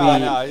no, room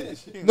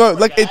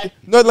like, will be-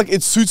 no, like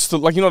it suits the,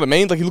 like, you know what I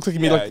mean? Like he looked like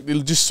me, Yeah. like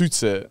it just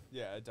suits it.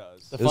 Yeah, it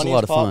does. The It was a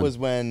lot funniest of part fun. was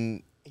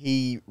when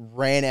he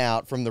ran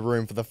out from the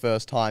room for the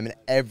first time, and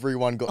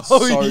everyone got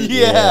Oh, so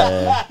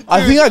Yeah.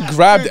 I think I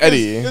grabbed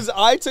Eddie. Because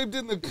I typed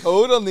in the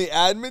code on the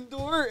admin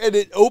door, and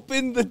it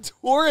opened the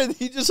door, and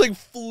he just like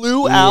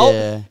flew out,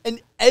 Yeah.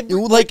 and every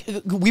Like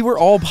we were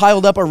all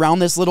piled up around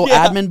this little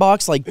Yeah. admin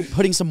box, like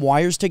putting some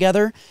wires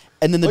together,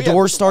 and then the Oh, yeah,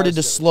 door put the started wires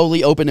to together.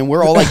 slowly open, and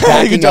we're all like Good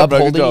backing job, up, bro,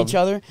 good holding job. each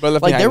other. But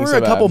left me Like there hanging were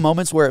so a couple bad.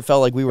 moments where it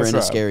felt like we were That's in a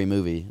right. scary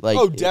movie. Like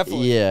Oh,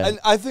 definitely. yeah. And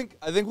I think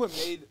what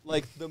made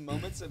like the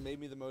moments that made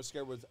me the most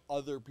scared was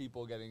other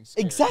people getting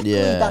scared. Exactly,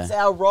 Yeah. that's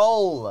our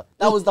role.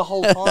 That was the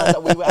whole time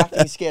that we were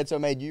acting scared, so it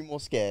made you more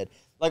scared.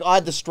 Like I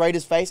had the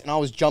straightest face, and I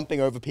was jumping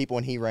over people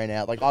when he ran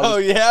out. Like I was, Oh,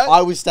 yeah?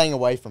 I was staying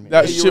away from him.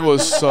 That shit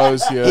was so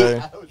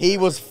scary. He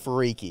was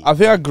freaky. I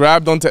think I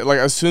grabbed onto, like,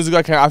 as soon as the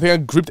guy came, I think I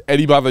gripped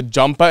Eddie by the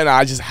jumper, and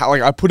I just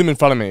I put him in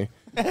front of me.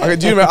 Like,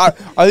 do you remember?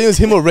 I think it was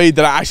him or Reed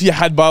that I actually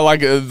had by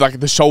like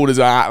the shoulders.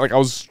 I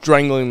was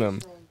strangling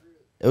them.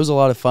 It was a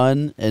lot of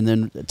fun. And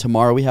then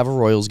tomorrow we have a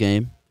Royals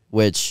game,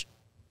 which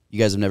you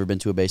guys have never been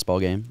to a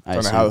baseball game.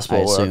 Don't know how the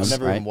sport works. I've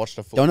never even watched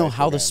a full Don't know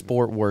baseball how the game.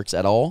 sport works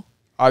at all.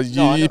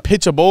 You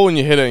pitch a ball and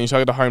you hit it, and you try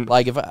to get a home.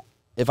 Like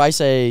if I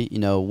say,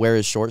 where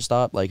is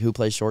shortstop? Like who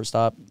plays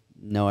shortstop?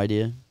 No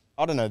idea.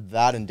 I don't know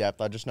that in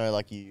depth. I just know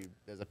like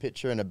there's a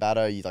pitcher and a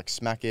batter. You like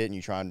smack it and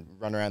you try and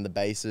run around the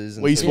bases.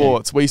 And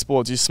Wii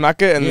Sports. You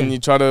smack it and then Yeah. you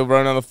try to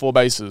run on the 4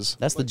 bases.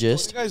 That's the Like,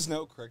 gist. You guys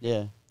know cricket.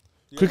 Yeah.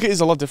 Cricket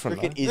is a lot different.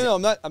 Cricket though.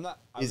 is No, I'm not.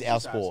 I is was our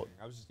just sport.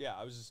 asking.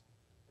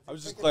 I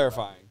was just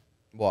clarifying.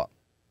 what?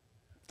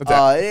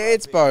 That's it.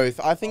 It's both.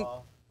 I think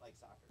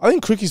I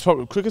think cricket's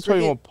probably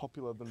more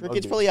popular than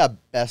cricket's rugby. probably our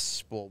best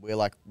sport. We're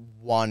like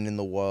 1 in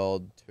the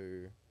world,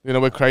 2.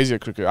 We're crazy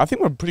at cricket. I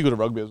think we're pretty good at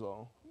rugby as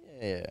well.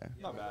 Yeah.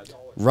 Not bad.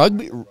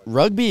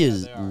 Rugby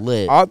is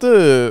lit.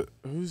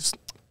 Who's?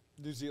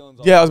 New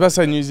Zealand's. Yeah, I was about to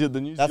say New Zealand.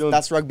 The New Zealand.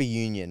 That's rugby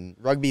union,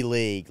 rugby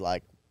league.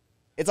 Like,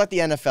 it's like the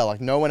NFL.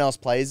 Like, no one else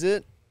plays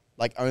it.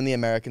 Like, only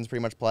Americans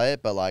pretty much play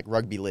it. But like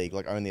rugby league,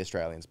 like only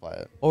Australians play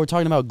it. Well, we're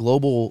talking about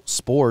global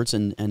sports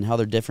and how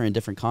they're different in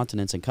different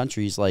continents and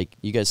countries. Like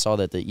you guys saw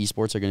that the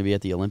esports are going to be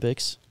at the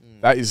Olympics.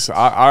 That is.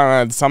 I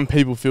don't know. Some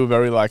people feel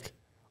very like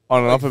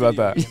on and off about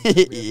that.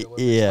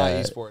 Yeah.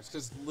 Not esports,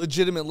 because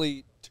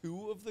legitimately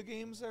 2 of the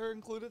games that are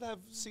included have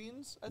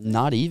scenes. I think.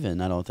 Not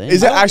even, I don't think.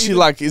 Is it I don't actually even-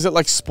 like? Is it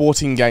like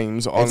sporting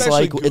games on? It's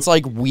actually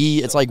like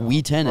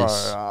Wii tennis.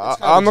 Right,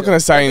 It's kinda I'm not gonna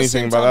joke. say At the anything,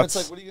 same but time, that's.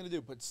 it's like, what are you gonna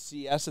do? Put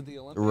CS at the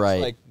Olympics?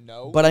 Right. Like,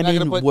 no. But We're I not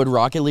gonna mean, put- would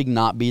Rocket League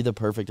not be the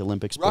perfect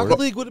Olympic sport? Rocket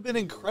League would have been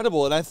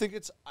incredible, and I think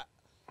it's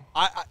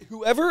I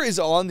whoever is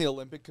on the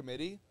Olympic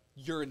committee,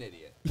 you're an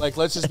idiot. Like,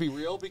 let's just be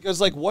real,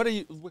 because like,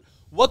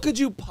 what could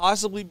you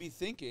possibly be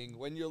thinking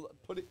when you're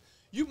putting?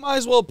 You might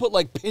as well put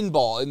like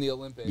pinball in the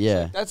Olympics.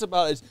 Yeah. Like, that's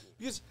about it.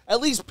 Because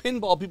at least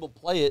pinball people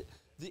play it.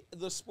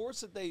 The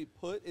sports that they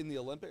put in the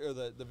Olympic, or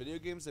the video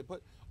games they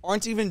put,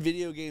 aren't even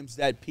video games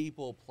that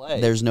people play.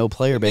 There's no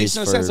player It base makes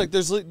no for sense.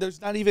 Like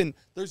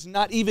there's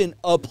not even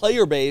a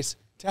player base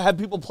to have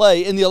people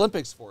play in the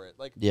Olympics for it.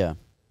 Like, Yeah.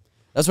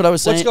 That's what I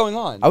was saying. what's going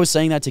on? I was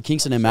saying that to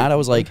Kingston and Matt. I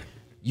was like,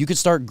 you could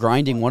start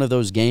grinding one of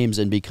those games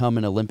and become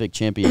an Olympic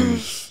champion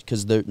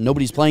because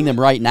nobody's playing them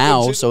right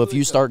now. So if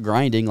you start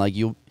grinding, like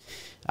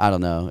I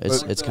don't know.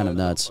 It's kind of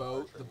nuts.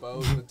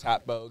 The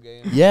tap bow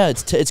game. Yeah,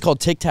 it's called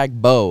Tic Tac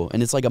Bow,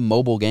 and it's like a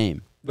mobile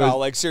game. No,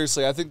 like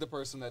seriously, I think the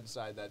person that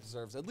decided that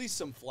deserves at least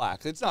some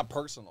flack. It's not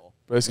personal.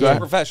 But it's You're got-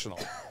 professional.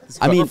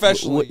 I mean,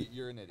 professionally,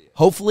 you're an idiot.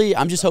 Hopefully,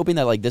 I'm just hoping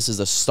that like this is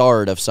the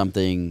start of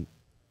something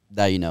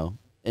that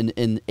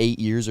in 8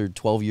 years or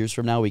 12 years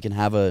from now we can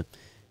have a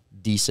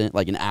decent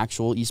like an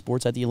actual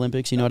esports at the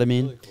Olympics. You know what I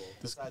mean? Really cool.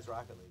 Besides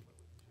Rocket League.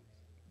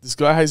 This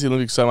guy hates the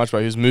Olympics so much, bro.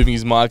 He was moving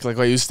his mic, like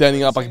he was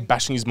standing up, like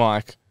bashing his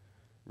mic.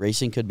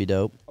 Racing could be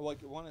dope. I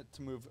want it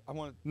to move. I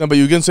want. No, but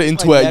you're getting so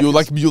into my it.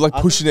 neck You're like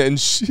I pushing it and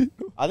shit.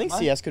 I think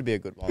CS could be a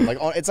good one. Like,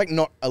 it's like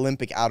not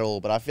Olympic at all,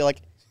 but I feel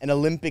like an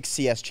Olympic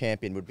CS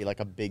champion would be like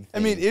a big I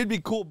thing. mean, it'd be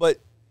cool, but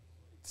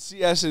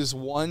CS is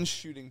 1,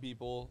 shooting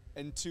people,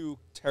 and 2,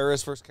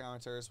 terrorists versus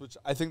counter-terrorists, which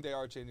I think they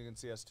are changing in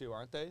CS too,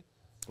 aren't they?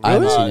 I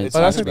haven't seen It's it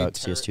not talked gonna be about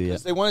CS2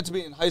 yet. They want it to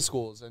be in high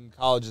schools and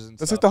colleges and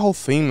That's stuff. like the whole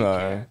theme,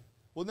 though.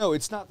 Well, no,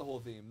 it's not the whole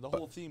theme. The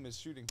whole theme is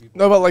shooting people.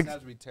 No, but, It like- doesn't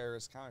have to be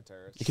terrorists,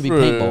 counter-terrorists. It could be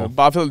True, paintball.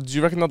 But I feel. Do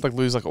you reckon they'd like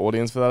lose like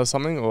audience for that or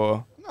something,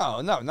 or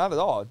No, not at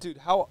all, dude.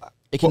 How?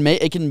 It can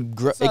make it can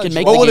not a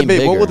make what the would game it be?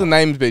 bigger. What would the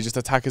names be? Just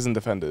attackers and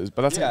defenders.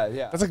 But that's Yeah, like,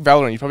 yeah. That's like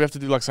Valorant. You probably have to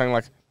do like something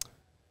like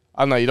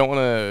I don't know. You don't want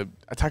to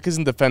attackers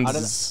and I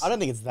defenders. don't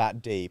think it's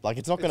that deep. Like,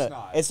 it's not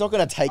It's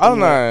gonna take. I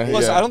don't anyone- know.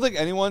 Plus, Yeah. I don't think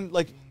anyone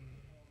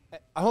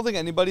I don't think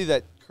anybody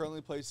that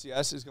currently plays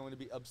CS is going to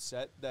be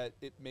upset that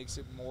it makes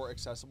it more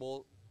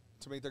accessible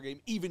to make their game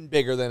even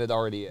bigger than it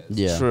already is.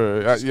 Yeah. True.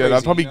 It's Yeah, that'd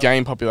crazy, probably you know?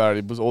 gain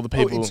popularity because all the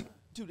people.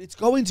 Dude, it's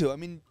going to. I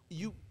mean,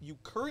 you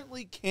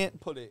currently can't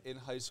put it in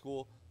high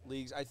school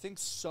leagues. I think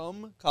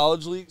some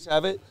college leagues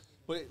have it,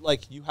 but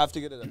you have to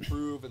get it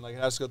approved and it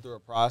has to go through a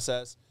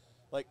process.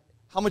 Like,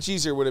 how much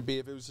easier would it be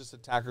if it was just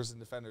attackers and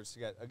defenders to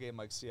get a game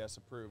like CS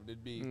approved?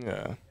 It'd be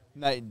yeah.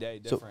 night and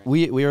day So different.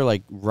 we are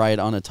like right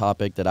on a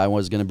topic that I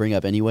was going to bring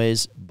up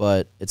anyways,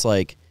 but it's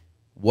like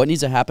what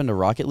needs to happen to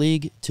Rocket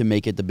League to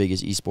make it the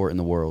biggest esport in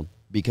the world?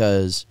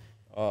 Because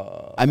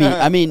I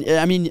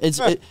mean,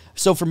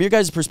 so from your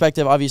guys'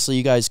 perspective, obviously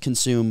you guys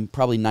consume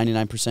probably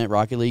 99%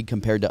 Rocket League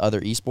compared to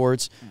other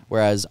esports,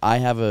 whereas I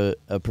have a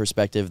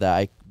perspective that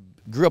I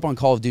grew up on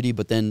Call of Duty,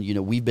 but then, you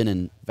know, we've been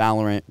in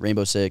Valorant,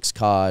 Rainbow Six,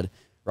 COD,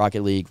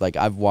 Rocket League. Like,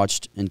 I've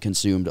watched and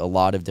consumed a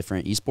lot of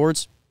different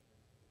esports.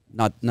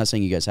 Not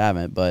saying you guys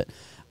haven't, but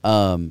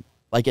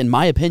like, in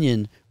my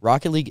opinion,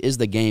 Rocket League is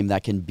the game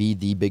that can be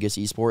the biggest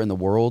esport in the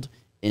world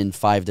in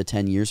 5 to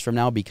 10 years from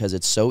now, because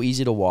it's so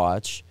easy to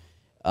watch.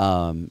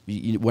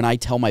 When I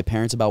tell my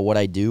parents about what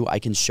I do, I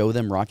can show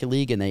them Rocket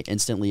League and they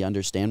instantly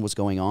understand what's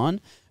going on,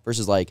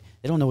 versus like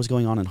they don't know what's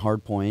going on in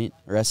Hardpoint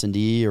or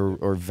S&D or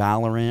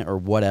Valorant or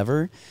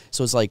whatever.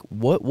 So it's like,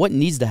 what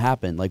needs to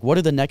happen? Like, what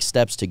are the next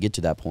steps to get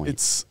to that point?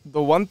 It's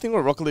the one thing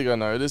with Rocket League I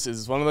noticed is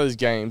it's one of those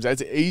games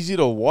that's easy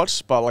to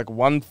watch, but like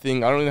one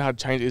thing I don't know how to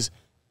change is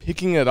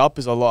picking it up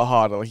is a lot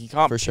harder. Like, you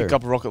can't pick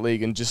up Rocket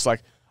League and just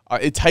like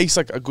it takes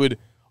like a good,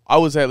 I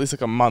would say at least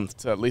like a month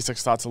to at least like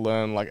start to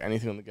learn like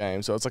anything in the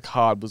game. So it's like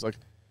hard, because like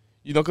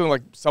you're not gonna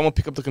like someone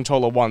pick up the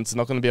controller once and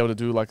not gonna be able to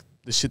do like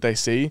the shit they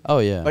see. Oh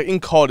yeah. Like in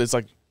COD, it's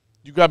like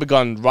you grab a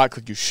gun, right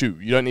click, you shoot.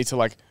 You don't need to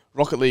like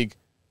Rocket League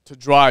to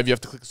drive. You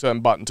have to click a certain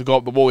button. To go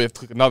up the wall, you have to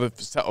click another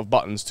set of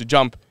buttons. To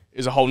jump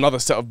is a whole nother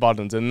set of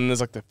buttons. And then there's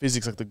like the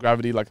physics, like the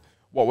gravity, like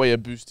what way you're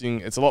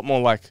boosting. It's a lot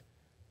more like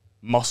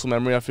muscle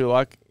memory, I feel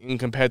like, in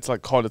compared to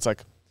like COD. It's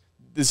like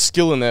there's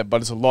skill in it,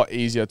 but it's a lot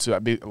easier to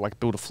like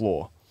build a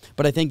floor.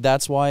 But I think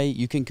that's why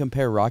you can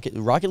compare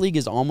Rocket League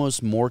is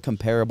almost more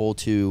comparable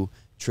to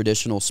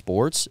traditional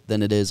sports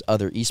than it is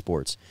other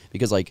esports,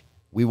 because like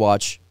we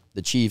watch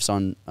the Chiefs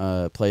on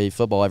play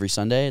football every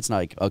Sunday. It's not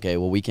like, okay,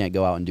 well, we can't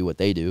go out and do what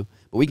they do,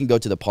 but we can go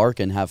to the park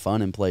and have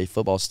fun and play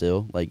football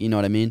still. Like, you know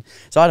what I mean?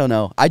 So I don't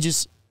know. I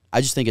just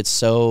think it's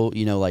so,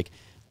 you know, like,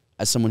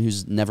 as someone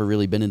who's never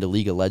really been into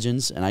League of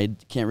Legends and I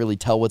can't really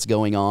tell what's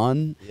going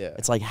on,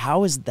 it's like,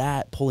 how is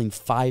that pulling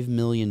 5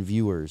 million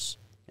viewers?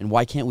 And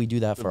why can't we do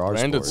that for our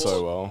sport? Branded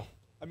so well.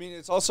 I mean,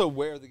 it's also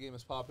where the game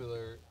is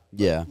popular.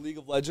 Yeah. Like, League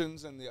of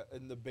Legends and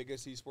the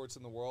biggest esports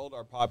in the world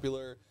are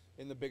popular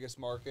in the biggest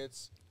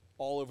markets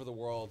all over the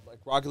world. Like,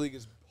 Rocket League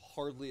is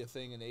hardly a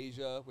thing in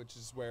Asia, which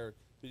is where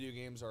video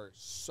games are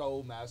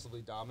so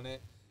massively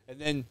dominant. And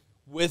then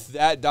with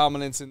that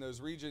dominance in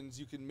those regions,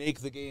 you can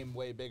make the game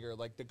way bigger.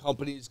 Like, the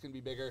companies can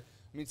be bigger.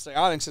 I mean,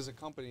 Psyonix as a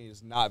company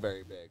is not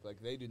very big.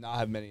 Like, they do not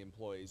have many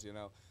employees, you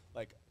know?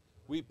 Like,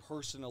 we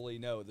personally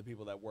know the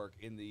people that work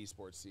in the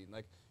esports scene.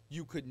 Like,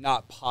 you could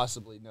not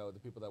possibly know the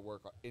people that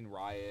work in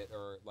Riot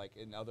or, like,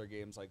 in other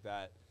games like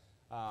that.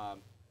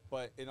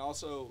 And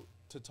also,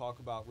 to talk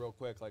about real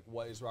quick, like,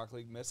 what is Rocket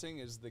League missing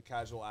is the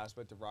casual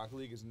aspect of Rocket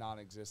League is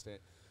non-existent.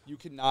 You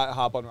cannot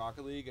hop on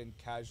Rocket League and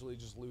casually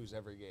just lose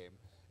every game.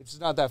 It's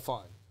just not that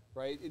fun,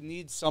 right? It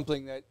needs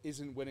something that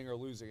isn't winning or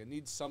losing. It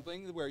needs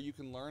something where you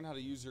can learn how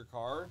to use your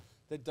car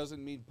that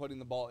doesn't mean putting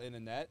the ball in a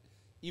net,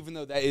 even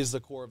though that is the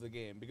core of the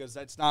game, because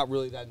that's not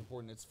really that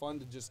important. It's fun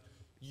to just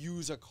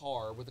use a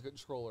car with a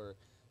controller.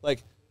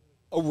 Like,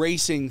 a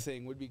racing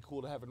thing would be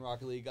cool to have in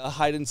Rocket League. A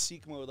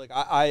hide-and-seek mode. Like,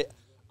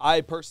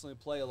 I personally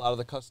play a lot of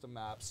the custom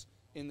maps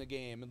in the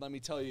game, and let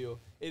me tell you,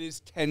 it is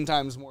 10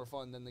 times more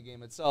fun than the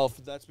game itself.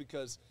 That's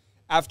because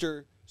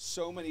after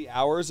so many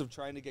hours of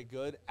trying to get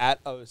good at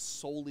a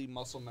solely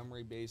muscle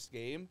memory-based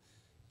game,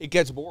 it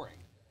gets boring,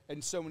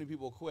 and so many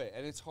people quit,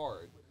 and it's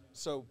hard.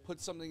 So put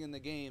something in the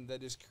game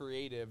that is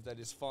creative, that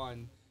is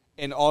fun,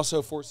 and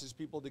also forces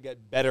people to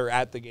get better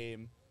at the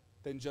game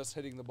than just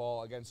hitting the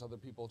ball against other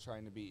people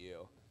trying to beat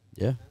you.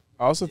 Yeah.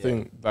 I also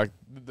think, like,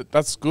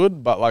 that's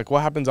good, but, like,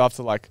 what happens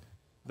after, like,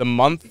 the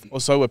month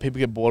or so where people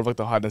get bored of, like,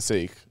 the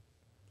hide-and-seek?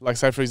 Like,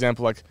 say, for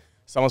example, like,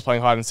 someone's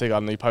playing hide-and-seek, I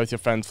don't know, you play with your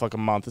friends for, like, a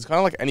month. It's kind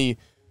of like any,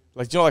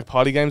 like, do you know what, like,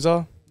 party games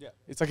are? Yeah.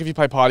 It's like if you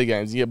play party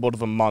games, you get bored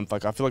of a month.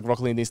 Like, I feel like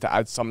Rocket League needs to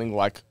add something,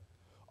 like,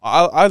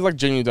 I like,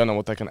 genuinely don't know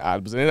what they can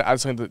add, but they need to add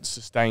something that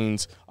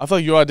sustains. I feel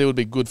like your idea would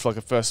be good for, like,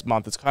 a first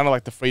month. It's kind of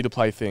like the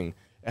free-to-play thing.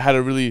 It had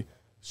a really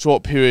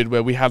short period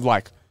where we had,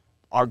 like,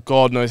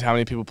 God knows how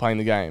many people playing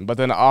the game. But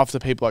then after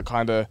people, like,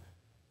 kind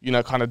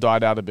of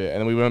died out a bit,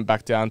 and then we went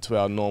back down to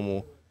our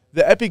normal.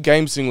 The Epic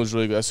Games thing was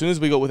really good. As soon as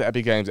we got with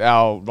Epic Games,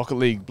 our Rocket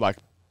League, like,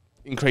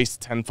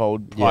 increased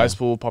tenfold. Prize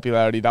pool,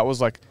 popularity. That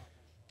was, like,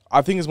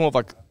 I think it's more of,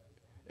 like,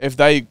 if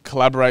they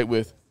collaborate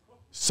with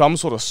some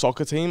sort of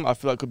soccer team, I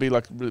feel like could be,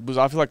 like, because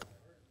I feel like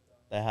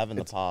They have in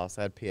the past.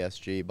 They had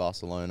PSG,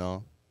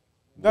 Barcelona.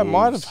 that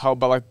might have helped,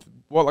 but, like,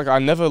 what, like, I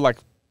never, like,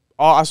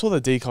 I saw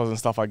the decals and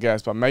stuff, I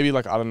guess, but maybe,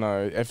 like, I don't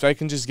know, if they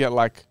can just get,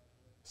 like,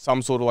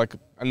 some sort of, like,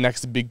 a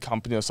next big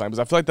company or something, because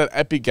I feel like that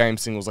Epic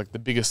Games thing was, like, the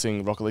biggest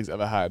thing Rocket League's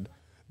ever had.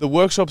 The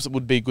workshops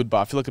would be good,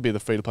 but I feel like it'd be the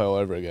free-to-play all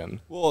over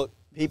again. Well,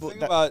 People- the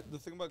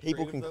thing about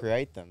People creative, can though,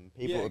 create them.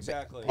 People, yeah,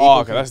 exactly. Oh,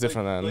 okay, can- that's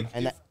different then. Like,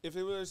 And if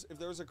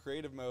there was a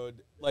creative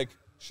mode, like,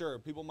 sure,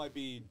 people might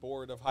be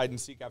bored of hide and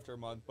seek after a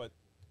month, but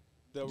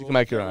there You can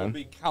make your there will own.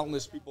 be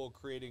countless people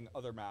creating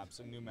other maps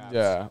and new maps.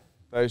 Yeah,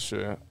 that is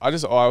true. I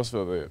always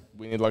feel that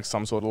we need, like,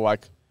 some sort of,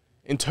 like,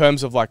 in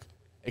terms of, like,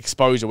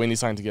 exposure, we need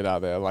something to get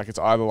out there. Like, it's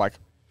either, like,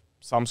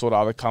 some sort of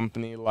other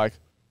company. Like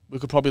we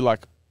could probably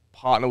like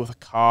partner with a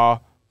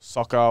car,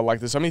 soccer. Like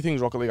there's so many things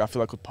Rocket League I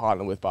feel like could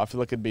partner with, but I feel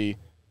like it'd be.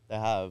 They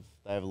have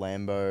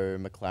Lambo,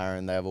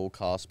 McLaren. They have all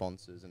car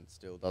sponsors, and it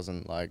still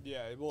doesn't like.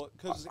 Yeah, well,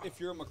 because if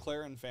you're a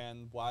McLaren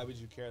fan, why would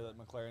you care that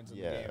McLaren's in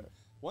the Yeah. game?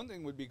 One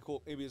thing would be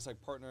cool. Maybe it's like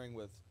partnering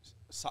with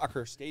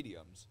soccer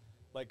stadiums.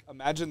 Like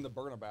imagine the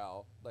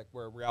Bernabeu, like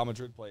where Real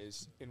Madrid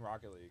plays in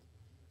Rocket League,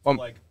 for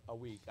like a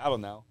week. I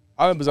don't know.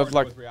 I don't know, but Partner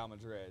like with Real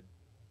Madrid.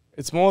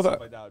 it's more Stuff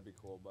that like that would be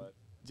cool, but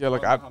yeah,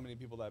 like I don't at, know how many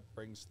people that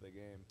brings to the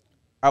game.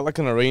 at like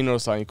an arena or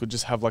something, you could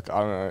just have like I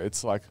don't know.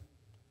 It's like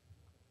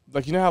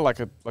you know how like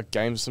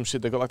games or some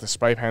shit they got like the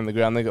spray paint on the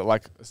ground. They got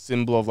like a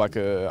symbol of like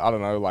a I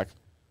don't know like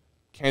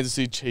Kansas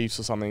City Chiefs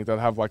or something that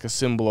have like a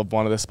symbol of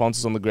one of their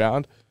sponsors on the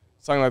ground.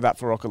 Something like that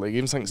for Rocket League.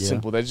 Even something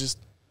simple. They just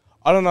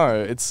I don't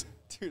know. It's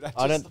Dude,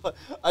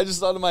 I just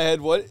thought in my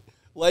head, what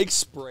like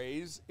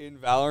sprays in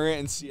Valorant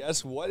and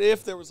CS? What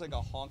if there was like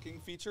a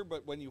honking feature,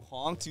 but when you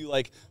honked, you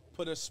like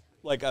put a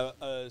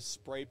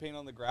spray paint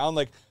on the ground?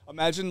 Like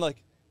imagine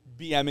like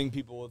BMing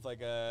people with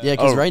like a Yeah,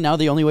 because right now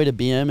the only way to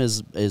BM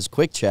is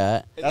quick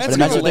chat. That's But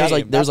imagine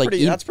lame.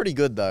 That's pretty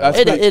good though.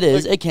 It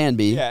is. It can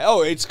be. Yeah.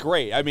 Oh, it's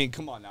great. I mean,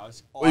 come on now.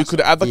 It's awesome. or you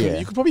could add like Yeah.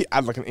 you could probably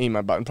add like an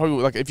email button.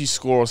 Probably like if you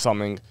score or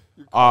something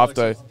Alex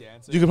after is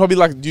dancing. you could probably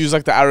like use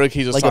like the arrow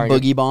keys or Like a something.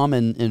 boogie bomb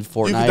in You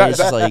Fortnite. could- It's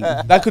just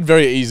like that could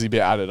very easily be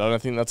added. I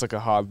don't think that's like a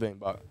hard thing,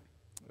 but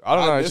I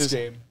don't know. On It's this just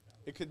game,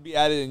 it could be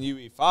added in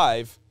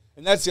UE5,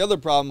 and that's the other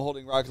problem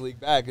holding Rocket League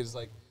back is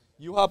like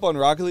you hop on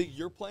Rocket League,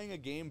 you're playing a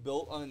game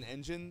built on an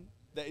engine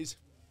that is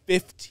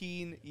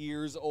 15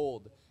 years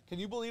old. Can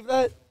you believe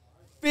that?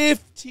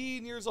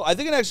 15 years old. I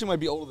think it actually might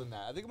be older than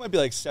that. I think it might be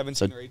like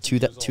 17 so or 18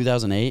 years old.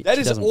 2008. That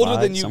is older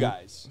 2005, than you somewhere.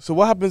 guys. so.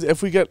 What happens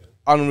if we get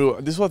Unreal?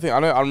 This is what I think. I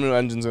know Unreal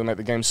Engine's gonna make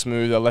the game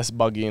smoother, less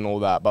buggy, and all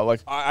that. But like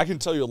I can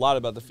tell you a lot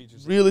about the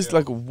features. realistic,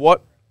 like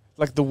what,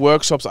 like the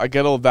workshops, I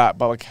get all that,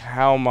 but like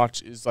how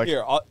much is like?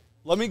 Here,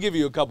 let me give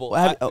you a couple.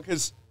 Well,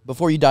 Because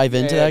Before you dive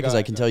into yeah, that, because go I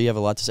ahead, can go tell you have a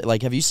lot to say.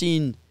 Like, have you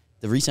seen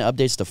the recent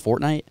updates to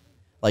Fortnite?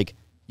 Like,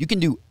 you can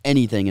do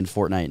anything in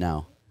Fortnite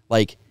now.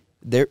 Like,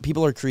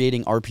 people are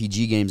creating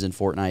RPG games in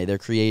Fortnite. They're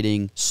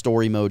creating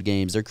story mode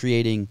games. They're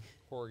creating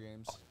horror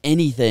games.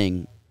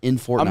 anything in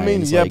Fortnite. I mean,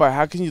 and it's yeah, like, but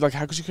how can you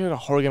how could you create a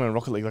horror game in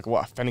Rocket League? Like,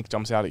 what, a fennec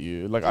jumps out at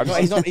you? Like, I No,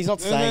 just, he's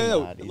not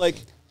saying that. He's- Like,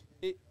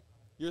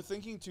 you're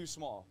thinking too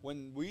small.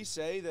 When we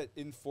say that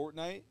in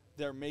Fortnite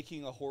they're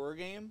making a horror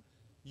game,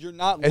 you're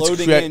not It's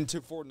loading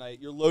into Fortnite.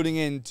 You're loading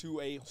into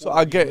a horror So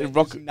I get game it,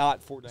 that is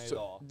not Fortnite at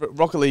all.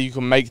 Rocket League, you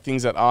can make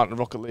things that aren't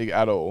Rocket League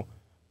at all.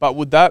 But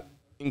would that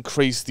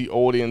increase the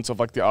audience of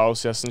like the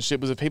RLCS and shit?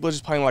 Because if people are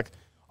just playing like,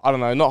 I don't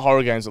know, not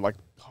horror games, but like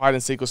hide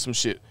and seek or some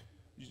shit,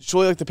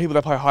 surely like the people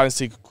that play hide and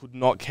seek could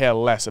not care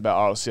less about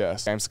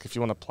RLCS games. Like if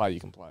you want to play, you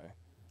can play.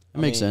 That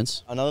makes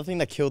sense. Another thing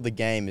that killed the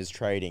game is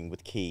trading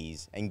with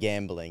keys and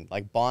gambling.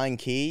 Like buying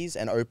keys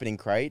and opening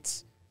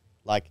crates.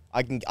 Like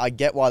I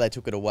get why they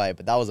took it away,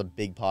 but that was a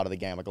big part of the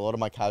game. Like a lot of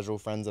my casual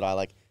friends that I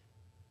like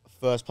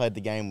first played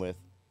the game with,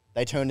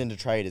 they turned into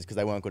traders because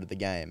they weren't good at the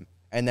game.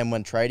 And then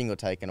when trading got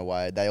taken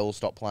away, they all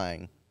stopped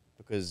playing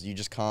because you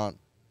just can't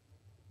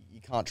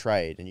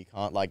trade and you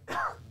can't like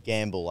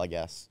gamble, I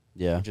guess.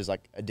 Yeah. Which is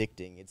like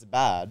addicting. It's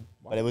bad,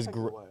 but it was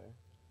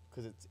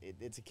because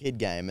it's a kid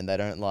game and they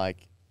don't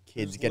like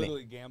kids There's getting.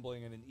 literally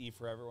gambling in an E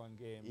for everyone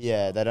game.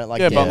 Yeah, so they don't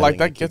like. Yeah, but gambling like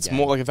in a that kid gets game.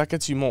 more, like if that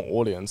gets you more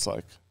audience,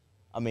 like.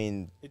 I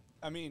mean,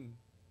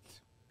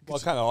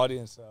 what kind of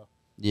audience though?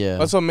 Yeah.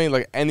 That's what I mean.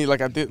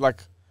 Like I did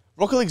like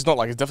Rocket League's not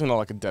like it's definitely not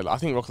like a dead. I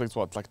think Rocket League's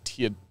what like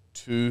tier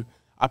 2.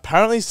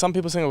 Apparently, some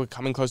people saying we're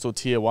coming close to a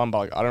tier 1, but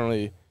like I don't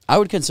really. I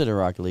would consider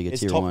Rocket League a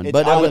It's tier top- 1, it's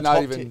but out I of would the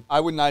I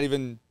top would not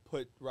even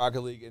put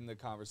Rocket League in the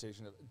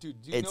conversation.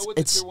 Dude, do you know what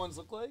the tier 1s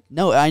look like?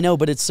 No, I know,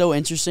 but it's so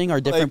interesting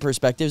our different Like,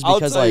 perspectives I'll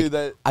because tell you like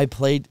that- I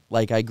played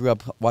like I grew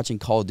up watching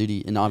Call of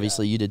Duty and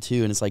obviously you did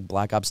too, and it's like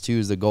Black Ops 2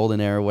 is the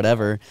golden era,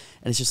 whatever,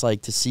 and it's just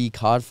like to see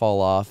COD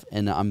fall off,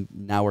 and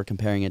now we're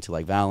comparing it to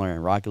like Valorant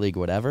and Rocket League,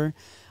 whatever.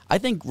 I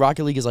think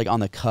Rocket League is like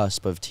on the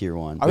cusp of tier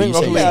 1. I think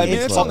Rocket League- Yeah, I mean,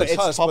 it's it's on the it's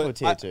cusp, top but of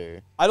tier 2.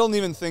 I don't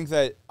even think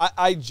that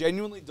I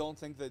genuinely don't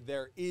think that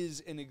there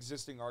is an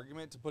existing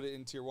argument to put it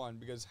in tier 1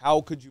 because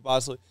how could you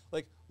possibly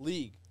like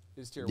League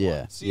is tier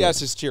 1,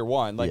 CS is tier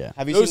 1. Like Yeah.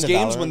 Have you those seen the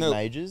games Valorant when they're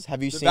majors?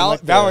 Have you the seen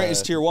like Valorant the,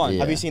 is tier 1. Yeah.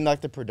 Have you seen like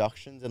the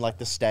productions and like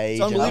the stage?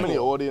 It's and, like,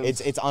 unbelievable.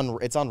 audience. It's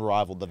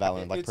unrivaled the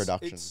Valorant like It's-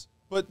 production.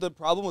 But the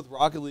problem with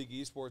Rocket League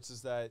esports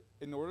is that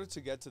in order to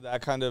get to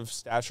that kind of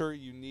stature,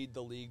 you need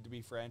the league to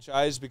be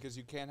franchised because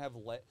you can't have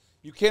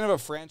a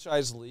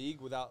franchise league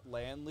without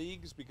LAN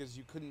leagues because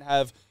you couldn't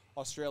have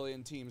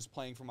Australian teams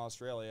playing from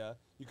Australia.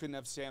 You couldn't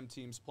have SAM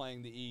teams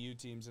playing the EU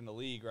teams in the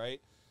league,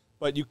 right?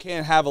 But you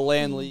can't have a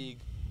LAN league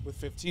with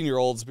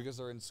 15-year-olds because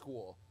they're in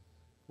school.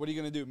 What are you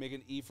going to do? Make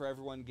an E for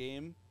everyone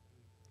game?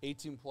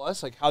 18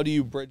 plus? Like, how do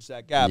you bridge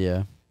that gap?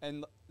 Yeah.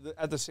 And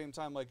at the same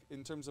time, like,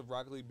 in terms of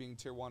Rocket League being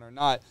tier 1 or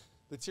not,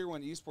 the tier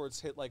 1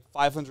 esports hit like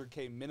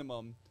 500K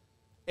minimum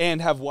and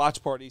have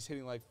watch parties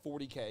hitting like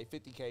 40K,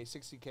 50K,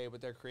 60K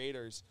with their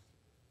creators.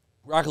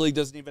 Rocket League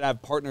doesn't even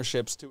have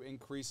partnerships to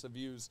increase the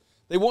views.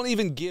 They won't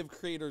even give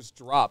creators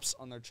drops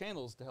on their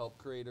channels to help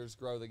creators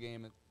grow the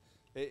game.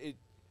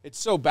 It's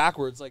so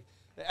backwards. Like,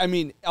 I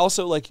mean,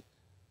 also like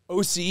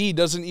OCE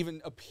doesn't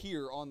even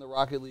appear on the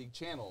Rocket League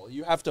channel.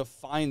 You have to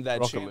find that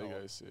Rocket channel. League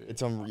OCE.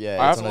 It's on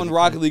It's on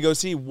Rocket League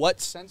OCE.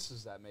 What sense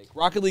does that make?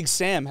 Rocket League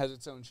Sam has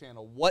its own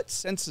channel. What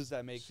sense does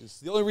that make?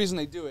 The only reason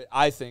they do it,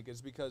 I think,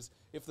 is because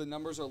if the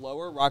numbers are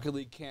lower, Rocket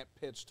League can't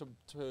pitch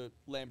to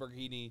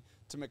Lamborghini,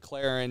 to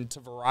McLaren, to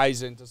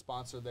Verizon to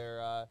sponsor their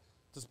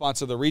the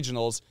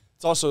regionals.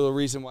 It's also the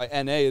reason why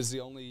NA is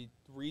the only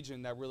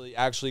region that really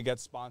actually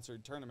gets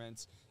sponsored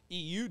tournaments.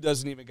 EU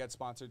doesn't even get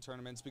sponsored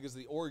tournaments because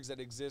the orgs that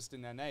exist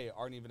in NA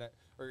aren't even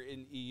or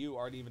in EU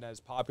aren't even as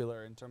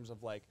popular in terms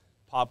of like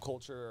pop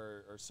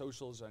culture or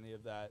socials or any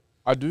of that.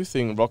 I do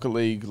think Rocket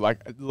League,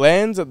 like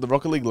lands at the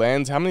Rocket League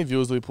lands. How many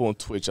viewers do we pull on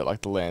Twitch at like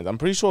the lands? I'm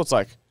pretty sure it's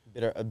like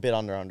a bit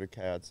under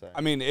 100K, I'd say.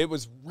 I mean, it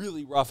was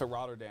really rough at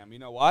Rotterdam. You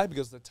know why?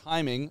 Because the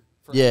timing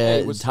for Yeah,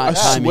 NA was timing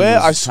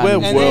I swear,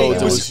 was Worlds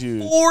it it was was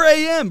huge. 4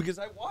 a.m. because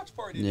I watch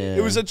partied it. Yeah.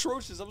 It was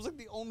atrocious. I was like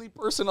the only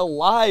person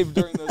alive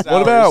during those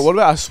hours. What about?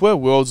 I swear,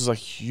 Worlds is like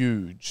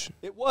huge.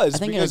 It was. I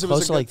think it because was it close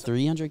was to a like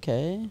good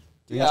 300K.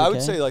 Yeah, I would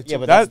 300K? say like Yeah,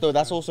 but That-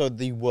 that's also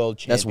the world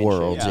That's championship.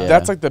 Worlds, Yeah. yeah.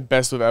 That's like the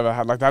best we've ever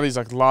had. Like that is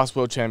like last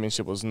World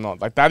Championship was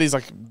not like that is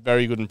like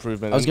very good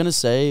improvement. I was And- going to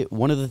say,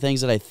 one of the things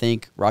that I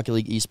think Rocket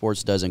League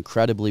Esports does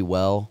incredibly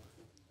well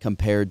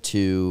compared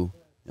to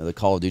the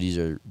Call of Duties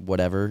or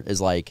whatever is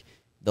like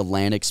the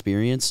LAN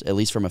experience, at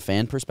least from a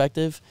fan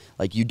perspective.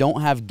 Like you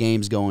don't have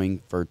games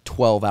going for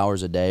 12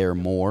 hours a day or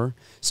more.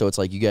 So it's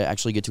like you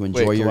actually get to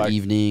enjoy your collect.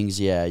 evenings.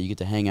 Yeah, you get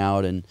to hang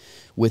out and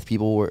with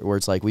people where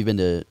it's like we've been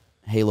to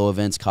Halo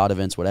events, COD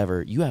events,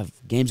 whatever. You have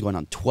games going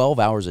on 12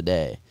 hours a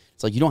day.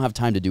 It's like you don't have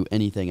time to do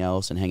anything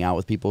else and hang out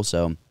with people.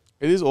 So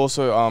It is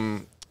also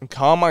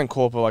Carmine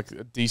Corp are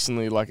like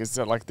decently like it's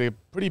like they're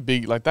pretty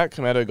big. Like that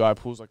Kometo guy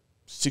pulls like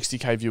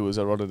 60K viewers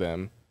at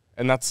Rotterdam,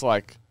 and that's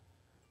like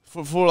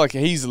for like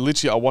he's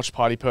literally a watch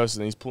party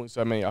person. And he's pulling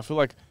so many. I feel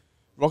like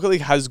Rocket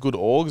League has good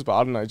orgs, but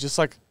I don't know, just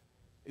like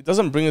it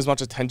doesn't bring as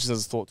much attention as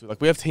it's thought to. Like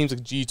we have teams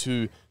like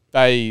G2,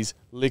 FaZe,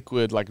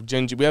 Liquid, like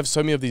Gen G. We have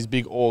so many of these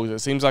big orgs. It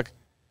seems like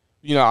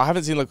I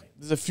haven't seen like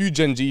there's a few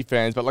Gen G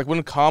fans, but like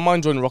when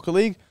Carmine joined Rocket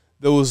League,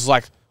 there was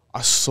like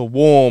a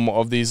swarm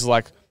of these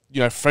like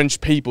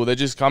French people. They're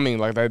just coming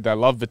like they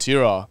love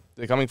Vatira.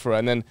 They're coming for it.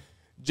 And then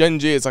Gen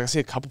G, it's like I see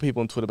a couple people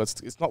on Twitter, but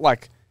it's not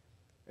like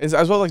it's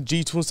as well like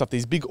G2 and stuff.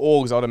 These big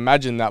orgs, I would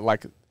imagine that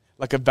like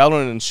a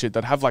Valorant and shit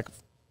that have like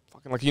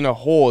fucking like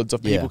hordes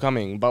of people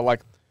coming. But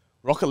like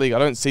Rocket League, I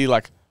don't see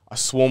like a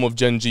swarm of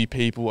Gen G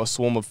people, a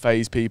swarm of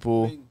FaZe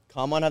people.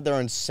 Carmine have their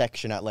own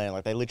section at LAN.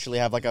 Like they literally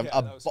have like a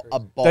box.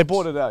 They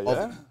bought it out,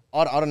 yeah?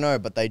 I don't know,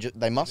 but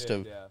they must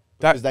have. Yeah.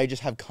 Because they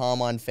just have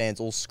Carmine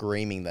fans all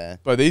screaming there.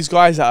 But these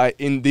guys are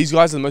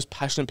the most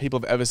passionate people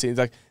I've ever seen. It's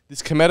like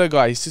this Kometo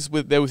guy, he's just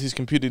there with his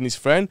computer and his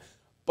friend,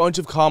 bunch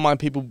of Carmine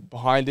people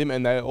behind him,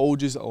 and they all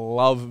just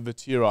love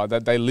Vatira.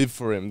 That they live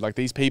for him. Like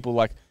these people,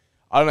 like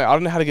I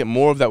don't know how to get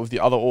more of that with the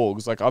other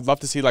orgs. Like I'd love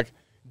to see like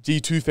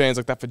G2 fans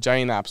like that for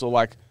JNAPs, or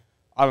like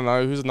I don't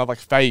know who's another like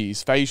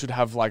FaZe. FaZe should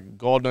have like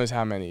God knows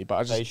how many,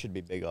 but They should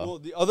be bigger. Well,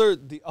 the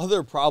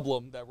other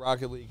problem that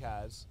Rocket League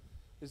has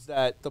is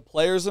that the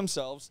players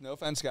themselves, no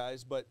offense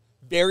guys, but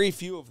very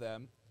few of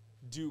them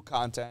do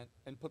content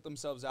and put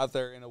themselves out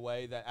there in a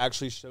way that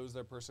actually shows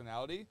their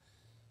personality,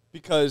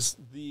 because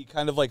the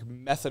kind of like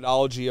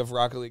methodology of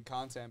Rocket League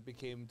content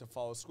became to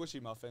follow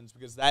squishy muffins,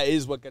 because that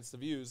is what gets the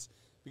views,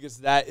 because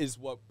that is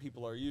what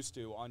people are used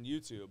to on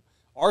YouTube.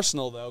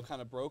 Arsenal, though,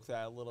 kind of broke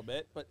that a little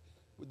bit, but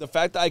the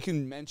fact that I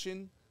can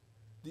mention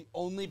the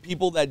only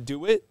people that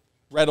do it,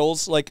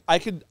 Reddles, like I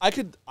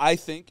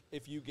think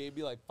if you gave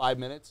me like 5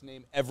 minutes,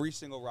 name every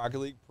single Rocket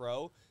League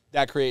pro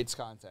that creates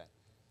content.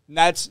 And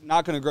that's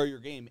not going to grow your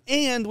game.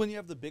 And when you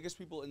have the biggest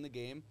people in the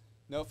game,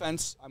 no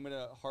offense, I'm going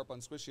to harp on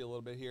Squishy a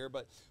little bit here,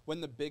 but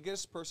when the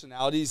biggest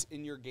personalities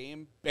in your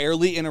game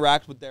barely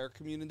interact with their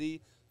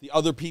community, the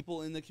other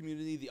people in the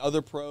community, the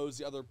other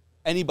pros,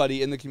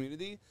 anybody in the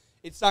community,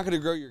 it's not going to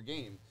grow your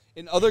game.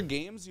 In other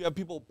games, you have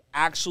people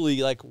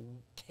actually like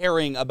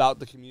caring about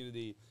the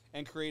community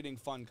and creating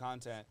fun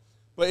content.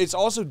 But it's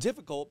also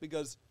difficult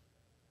because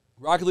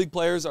Rocket League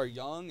players are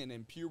young and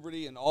in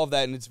puberty and all of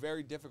that, and it's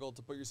very difficult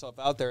to put yourself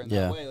out there in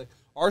that way. Like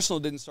Arsenal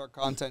didn't start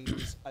content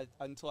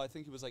until I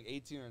think he was like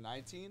 18 or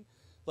 19.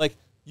 Like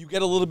you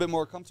get a little bit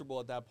more comfortable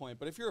at that point.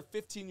 But if you're a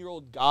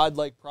 15-year-old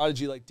god-like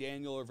prodigy like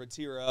Daniel or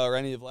Vatira or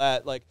any of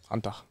that, like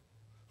Hntr.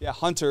 Yeah,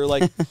 Hntr.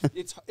 Like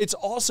it's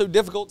also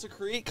difficult to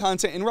create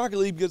content in Rocket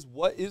League because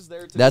what is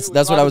there to That's do?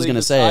 what I was going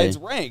to say.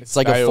 Ranked? It's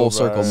like a full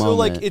circle moment. So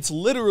like it's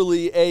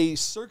literally a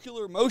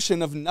circular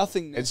motion of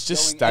nothingness. It's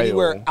just going stale.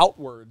 anywhere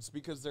outwards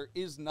because there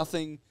is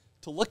nothing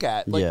to look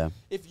at. Like, Yeah.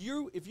 If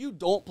you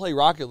don't play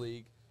Rocket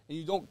League and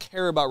you don't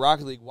care about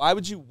Rocket League, why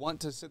would you want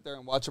to sit there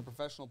and watch a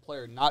professional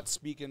player not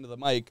speak into the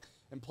mic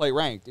and play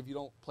ranked if you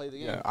don't play the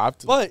game? Yeah, I have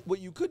to- But what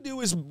you could do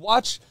is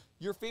watch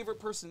your favorite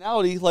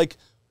personality. Like,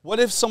 what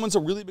if someone's a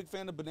really big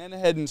fan of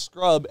Bananahead and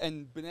Scrub,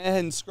 and Bananahead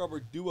and Scrub are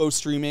duo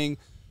streaming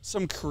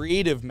some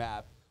creative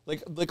map,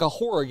 like a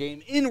horror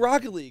game in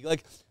Rocket League.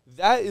 Like,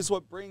 that is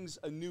what brings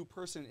a new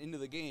person into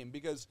the game,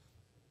 because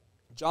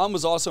John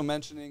was also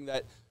mentioning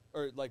that,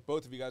 or like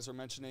both of you guys were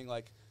mentioning,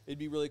 like, it'd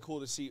be really cool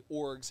to see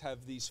orgs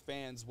have these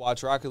fans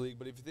watch Rocket League.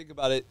 But if you think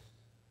about it,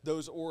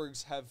 those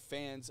orgs have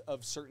fans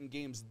of certain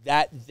games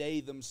that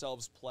they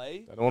themselves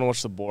play. They don't want to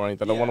watch the boring.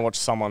 They don't want to watch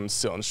someone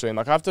sit on stream.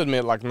 Like, I have to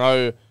admit, like,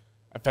 no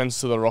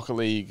offense to the Rocket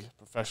League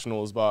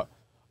professionals, but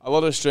a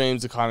lot of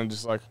streams are kind of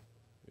just like,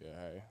 yeah,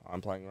 hey, I'm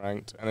playing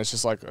ranked. And it's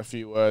just like a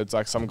few words.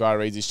 Like, some guy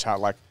reads his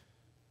chat, like,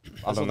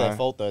 That's not their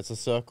fault, though. It's a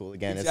circle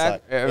again.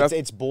 Exactly. It's like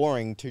it's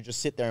boring to just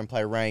sit there and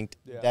play ranked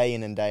day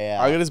in and day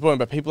out. I get it's boring,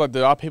 but people like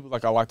there are people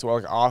like I like to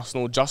watch, like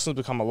Arsenal. Justin's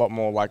become a lot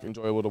more like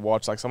enjoyable to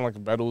watch. Like someone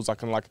like Vettels, I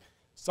can like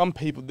some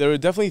people. There are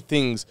definitely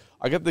things.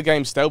 I get the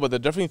game stale, but there are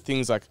definitely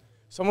things like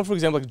someone, for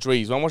example, like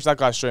Drees. When I watch that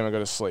guy stream, I go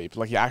to sleep.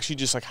 Like he actually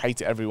just like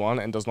hates everyone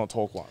and does not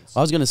talk once.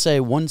 I was gonna say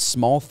one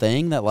small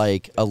thing that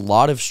like a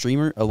lot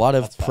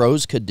of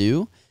pros could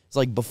do is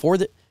like before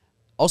the.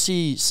 I'll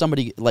see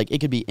somebody, like, it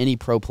could be any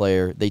pro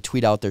player, they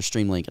tweet out their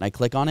stream link, and I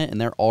click on it,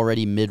 and they're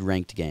already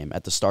mid-ranked game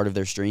at the start of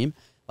their stream.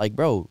 Like,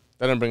 bro.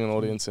 They don't bring an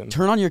audience in.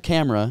 Turn on your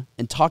camera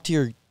and talk to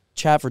your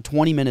chat for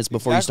 20 minutes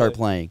before you start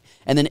playing.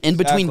 And then in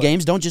between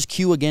games, don't just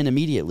queue again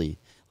immediately.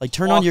 Like,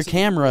 turn on your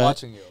camera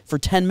for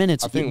 10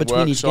 minutes in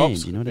between each game.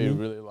 You know what I mean?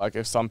 Really, like,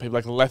 if some people,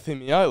 like,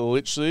 Lethemia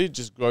literally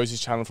just grows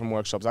his channel from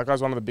workshops. That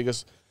guy's one of the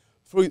biggest.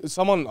 For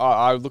someone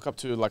I look up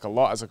to, like, a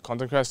lot as a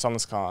content creator,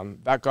 Sunless Khan.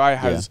 That guy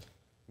has.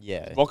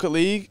 Yeah. Rocket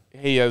League,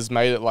 he has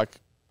made it like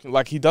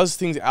he does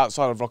things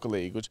outside of Rocket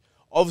League, which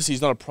obviously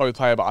he's not a pro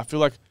player, but I feel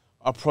like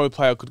a pro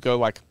player could go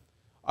like,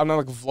 I don't know,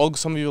 like vlog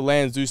some of your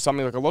lands, do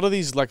something like a lot of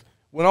these, like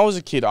when I was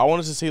a kid, I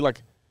wanted to see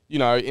like, you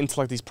know, into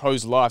like these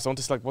pros' lives. I want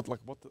to see what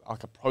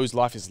a pro's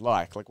life is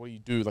like what do you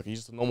do? Like, are you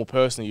just a normal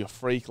person? Are you a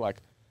freak? Like,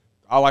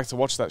 I like to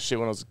watch that shit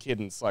when I was a kid,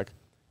 and it's like,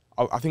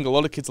 I think a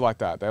lot of kids are like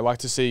that. They like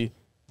to see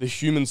the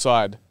human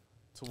side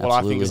to what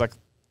I think is like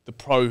the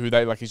pro who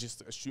they like is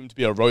just assumed to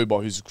be a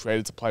robot who's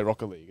created to play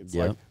Rocket League. It's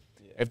like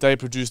if they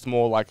produced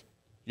more like,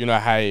 you know,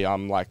 hey,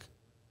 I'm like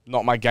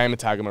not my gamer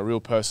tag, I'm a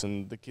real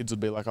person, the kids would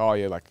be like, oh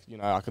yeah, like, you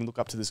know, I can look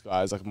up to this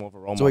guy as like more of a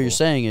role model. So what you're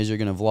saying is you're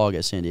gonna vlog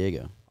at San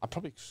Diego. I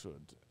probably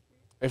should.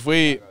 If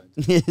we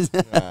But this is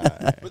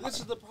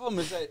the problem,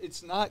 is that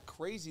it's not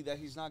crazy that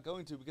he's not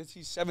going to, because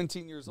he's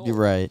 17 years old. You're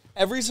right.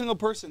 Every single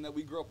person that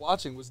we grew up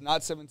watching was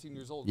not 17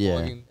 years old. Yeah.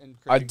 Vlogging and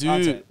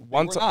creating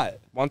content.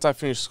 Once I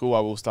finish school, I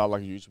will start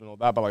like YouTube and all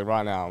that. But like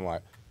right now, I'm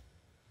like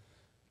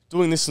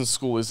doing this in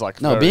school is like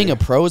being a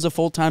pro is a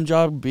full-time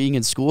job. Being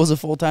in school is a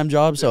full-time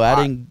job. So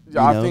adding,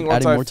 I think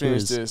once I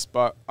finish this,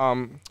 but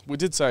we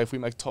did say if we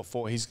make top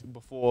 4, he's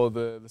before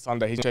the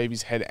Sunday, he's gonna shave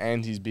his head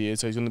and his beard,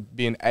 so he's gonna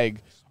be an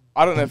egg.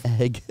 I don't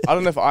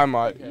know if I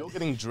might. Okay. You're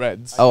getting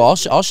dreads. Oh,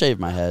 I'll shave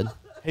my head.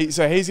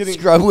 So he's getting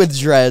scrub with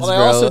dreads, bro.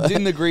 I also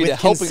didn't agree to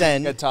helping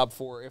him get top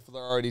 4 if they're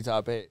already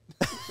top 8.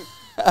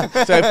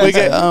 So if we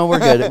get, we're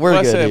good.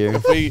 We're good here.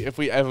 If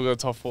we ever go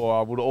top 4,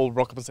 I would all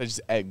rock up and say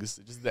just eggs.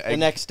 Just the egg. The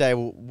next day,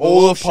 we'll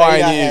all the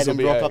pioneers will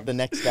be rock up the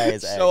next day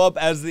as eggs. Show up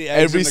as the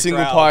eggs. Every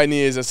single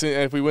pioneers.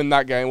 If we win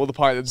that game, all the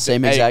pioneers.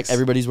 Same exact.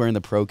 Everybody's wearing the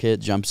pro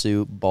kit,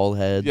 jumpsuit, bald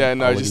head. Yeah,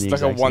 no, just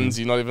like a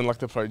onesie, not even like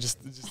the pro, just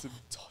a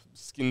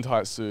skin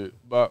tight suit.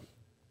 But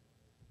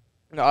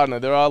no, I don't know.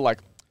 There are like,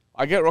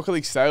 I get Rocket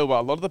League stale, but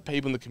a lot of the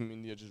people in the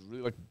community are just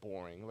really like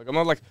boring. Like I'm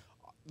not like,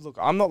 look,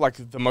 I'm not like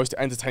the most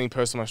entertaining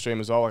person on my stream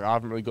as well. Like I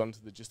haven't really gotten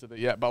to the gist of it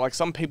yet. But like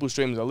some people's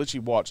streams, I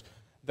literally watch,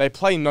 they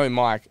play no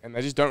mic and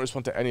they just don't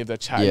respond to any of their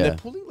chat. Yeah. And they're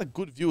pulling like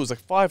good viewers, like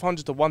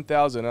 500 to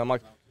 1,000. And I'm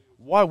like,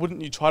 why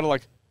wouldn't you try to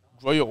like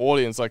grow your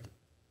audience? Like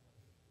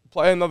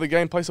play another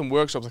game, play some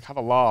workshops, like have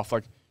a laugh.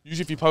 Like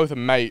usually if you play with a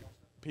mate,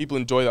 people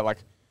enjoy that. Like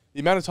the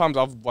amount of times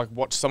I've like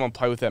watched someone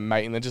play with their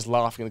mate and they're just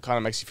laughing, and it kind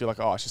of makes you feel like,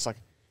 oh, it's just like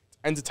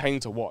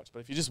entertaining to watch. But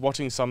if you're just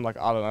watching some like,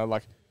 I don't know,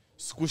 like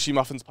Squishy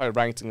Muffins play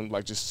ranked and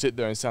like just sit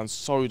there and sound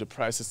so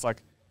depressed, it's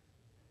like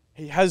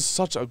he has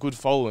such a good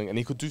following and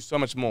he could do so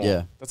much more.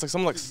 Yeah, that's like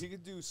someone like he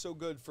could do so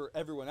good for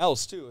everyone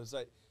else too. It's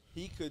like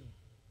he could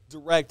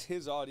direct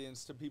his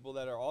audience to people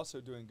that are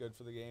also doing good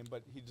for the game,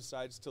 but he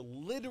decides to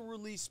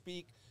literally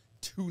speak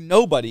to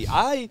nobody.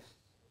 I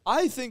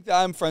think that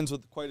I'm friends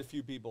with quite a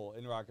few people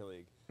in Rocket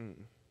League.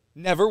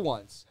 Never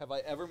once have I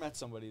ever met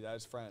somebody that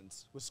is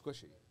friends with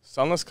Squishy.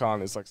 Sunless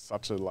Khan is like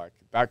such a like,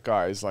 that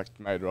guy is like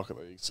made Rocket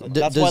League. So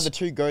that's why the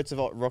two goats of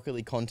Rocket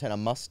League content are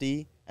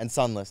Musty and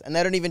Sunless. And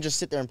they don't even just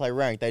sit there and play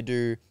ranked. They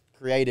do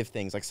creative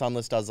things. Like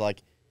Sunless does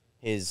like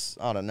his,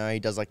 I don't know, he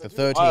does like the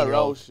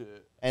 13-year-old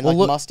shit. And like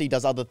Musty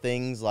does other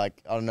things.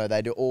 Like, I don't know,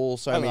 they do all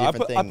so many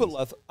different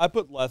things. I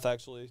put Leth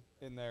actually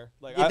in there.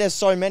 Like, yeah, there's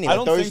so many. I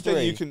like don't those think three.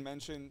 that you can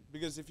mention,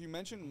 because if you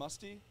mention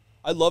Musty,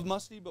 I love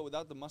Musty, but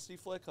without the Musty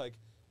flick, like,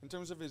 in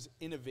terms of his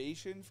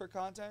innovation for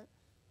content,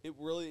 it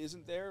really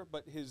isn't there.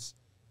 But his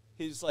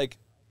like,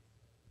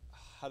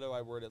 how do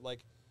I word it? Like,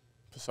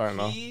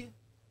 persona.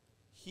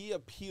 He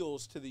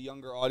appeals to the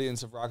younger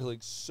audience of Rocket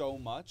League so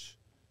much,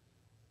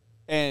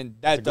 and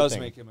that does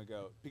make him a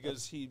GOAT,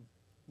 because he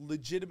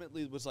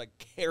legitimately was like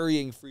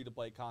carrying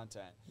free-to-play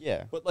content.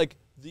 Yeah. But like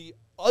the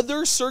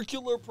other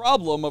circular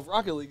problem of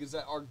Rocket League is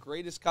that our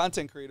greatest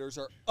content creators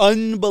are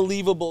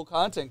unbelievable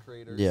content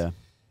creators. Yeah.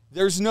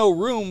 There's no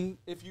room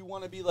if you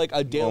want to be like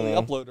a daily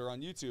uploader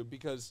on YouTube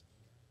because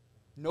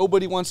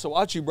nobody wants to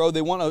watch you, bro.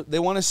 They want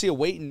to see a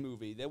Waiting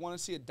movie. They want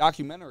to see a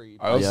documentary.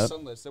 Yep.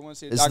 Sunless. They want to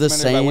see a It's the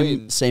documentary by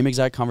Waiting. same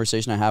exact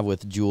conversation I have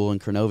with Jewel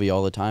and Kronovi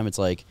all the time. It's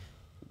like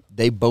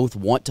they both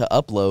want to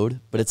upload,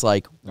 but it's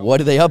like, what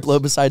do they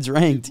upload besides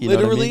ranked? You know what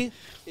I Literally, mean?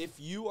 if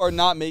you are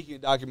not making a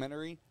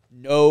documentary,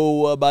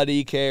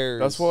 nobody cares.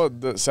 That's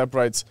what that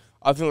separates.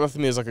 I think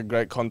Lethamy is like a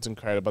great content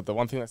creator, but the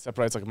one thing that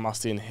separates like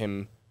Musty and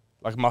him,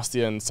 like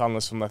Musty and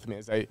Sunless from Lethamy,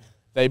 is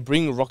they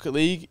bring Rocket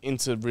League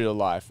into real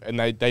life and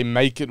they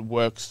make it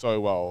work so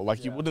well.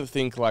 Like you wouldn't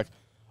think like,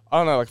 I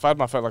don't know, like if I had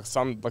my phone,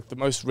 like the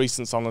most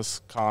recent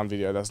Sunless Khan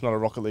video that's not a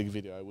Rocket League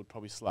video would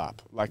probably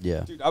slap. Like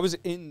Dude, I was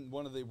in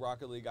one of the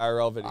Rocket League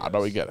IRL videos.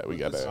 But we get it. We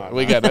get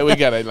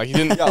it. Like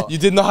you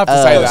did not have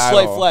to say that.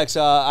 Slight at all. flex.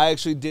 I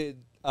actually did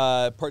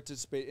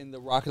participate in the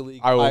Rocket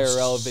League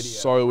IRL video.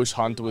 So wish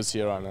Hntr was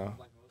here right now.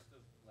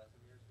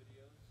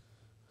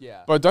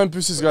 Yeah. But don't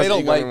boost his guys' They don't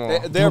ego anymore.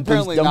 like. They're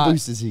apparently don't not.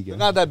 boost his ego. They're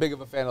not that big of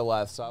a fan of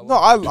Leth. So No,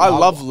 I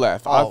love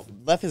Leth. Oh,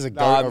 Leth is a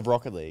goat of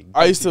Rocket League.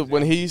 I used to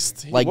when he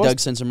Like was, Doug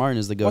Sensor Martin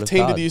is the goat What of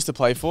team COD. did he used to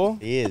play for?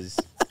 He is.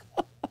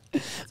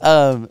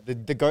 Um,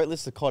 The goat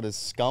list of COD is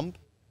Scump,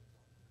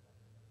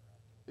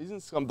 He's in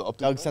Scum the Optic.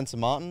 Doug Sensor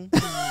Martin.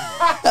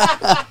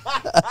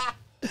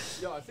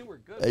 Yo, I think we're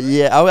good.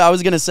 yeah, I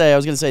was gonna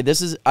say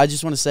this is. I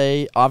just want to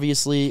say,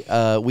 obviously,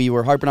 we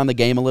were harping on the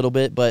game a little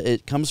bit, but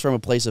it comes from a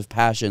place of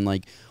passion.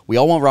 Like we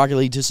all want Rocket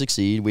League to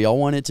succeed. We all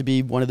want it to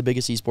be one of the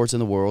biggest esports in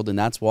the world, and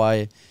that's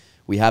why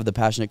we have the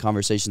passionate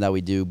conversation that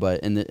we do. But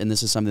and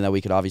this is something that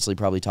we could obviously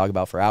probably talk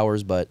about for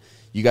hours. But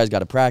you guys got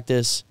to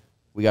practice.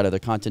 We got other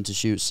content to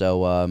shoot.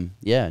 So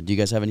yeah, do you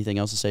guys have anything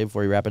else to say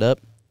before we wrap it up?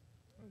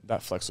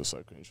 That flex was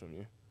so cringe from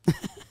you.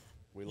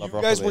 We love You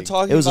Rocket guys were League.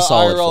 talking It was a about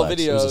solid IRL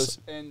flex. It was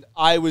a videos, and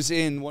I was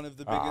in one of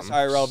the biggest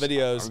IRL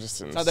videos. I'm just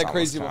in It's not that Sunless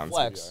crazy of a Khan's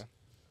flex. video.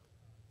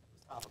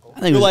 I think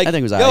it You're was. like, I think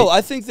it was. yo, alright.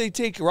 I think they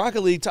take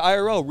Rocket League to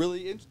IRL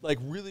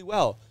really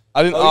well.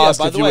 I didn't Oh, yeah, ask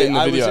by if the you were way, in the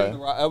I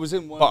video. I was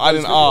in one But of I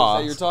those didn't videos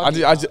that you're ask.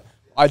 talking about.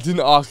 I didn't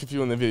ask if you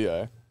were in the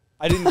video.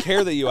 I didn't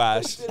care that you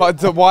asked.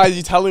 But why are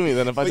you telling me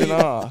then if I didn't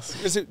ask?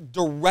 Because it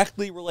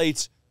directly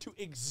relates to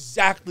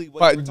exactly what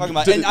But we're talking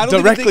about. And I don't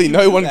even directly, think you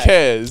no knew one that.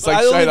 cares. But I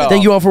Like don't straight even up.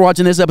 Thank you all for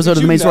watching this episode of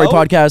the you Main Story know?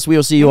 Podcast. We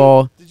will see you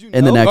all Did you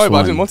in the know? next No, but I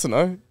one. didn't want to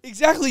know.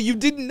 Exactly, you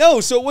didn't know,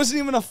 so it wasn't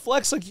even a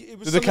flex. Like it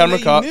was Did the something camera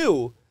that cut?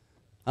 you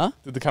knew.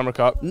 Did the camera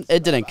cut?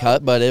 It didn't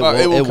cut, but it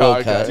Oh, will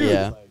cut. okay.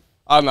 Yeah.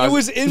 I don't know. It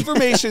was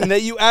information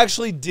that you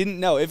actually didn't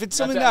know. If it's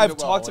something that I've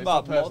talked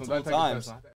about multiple times.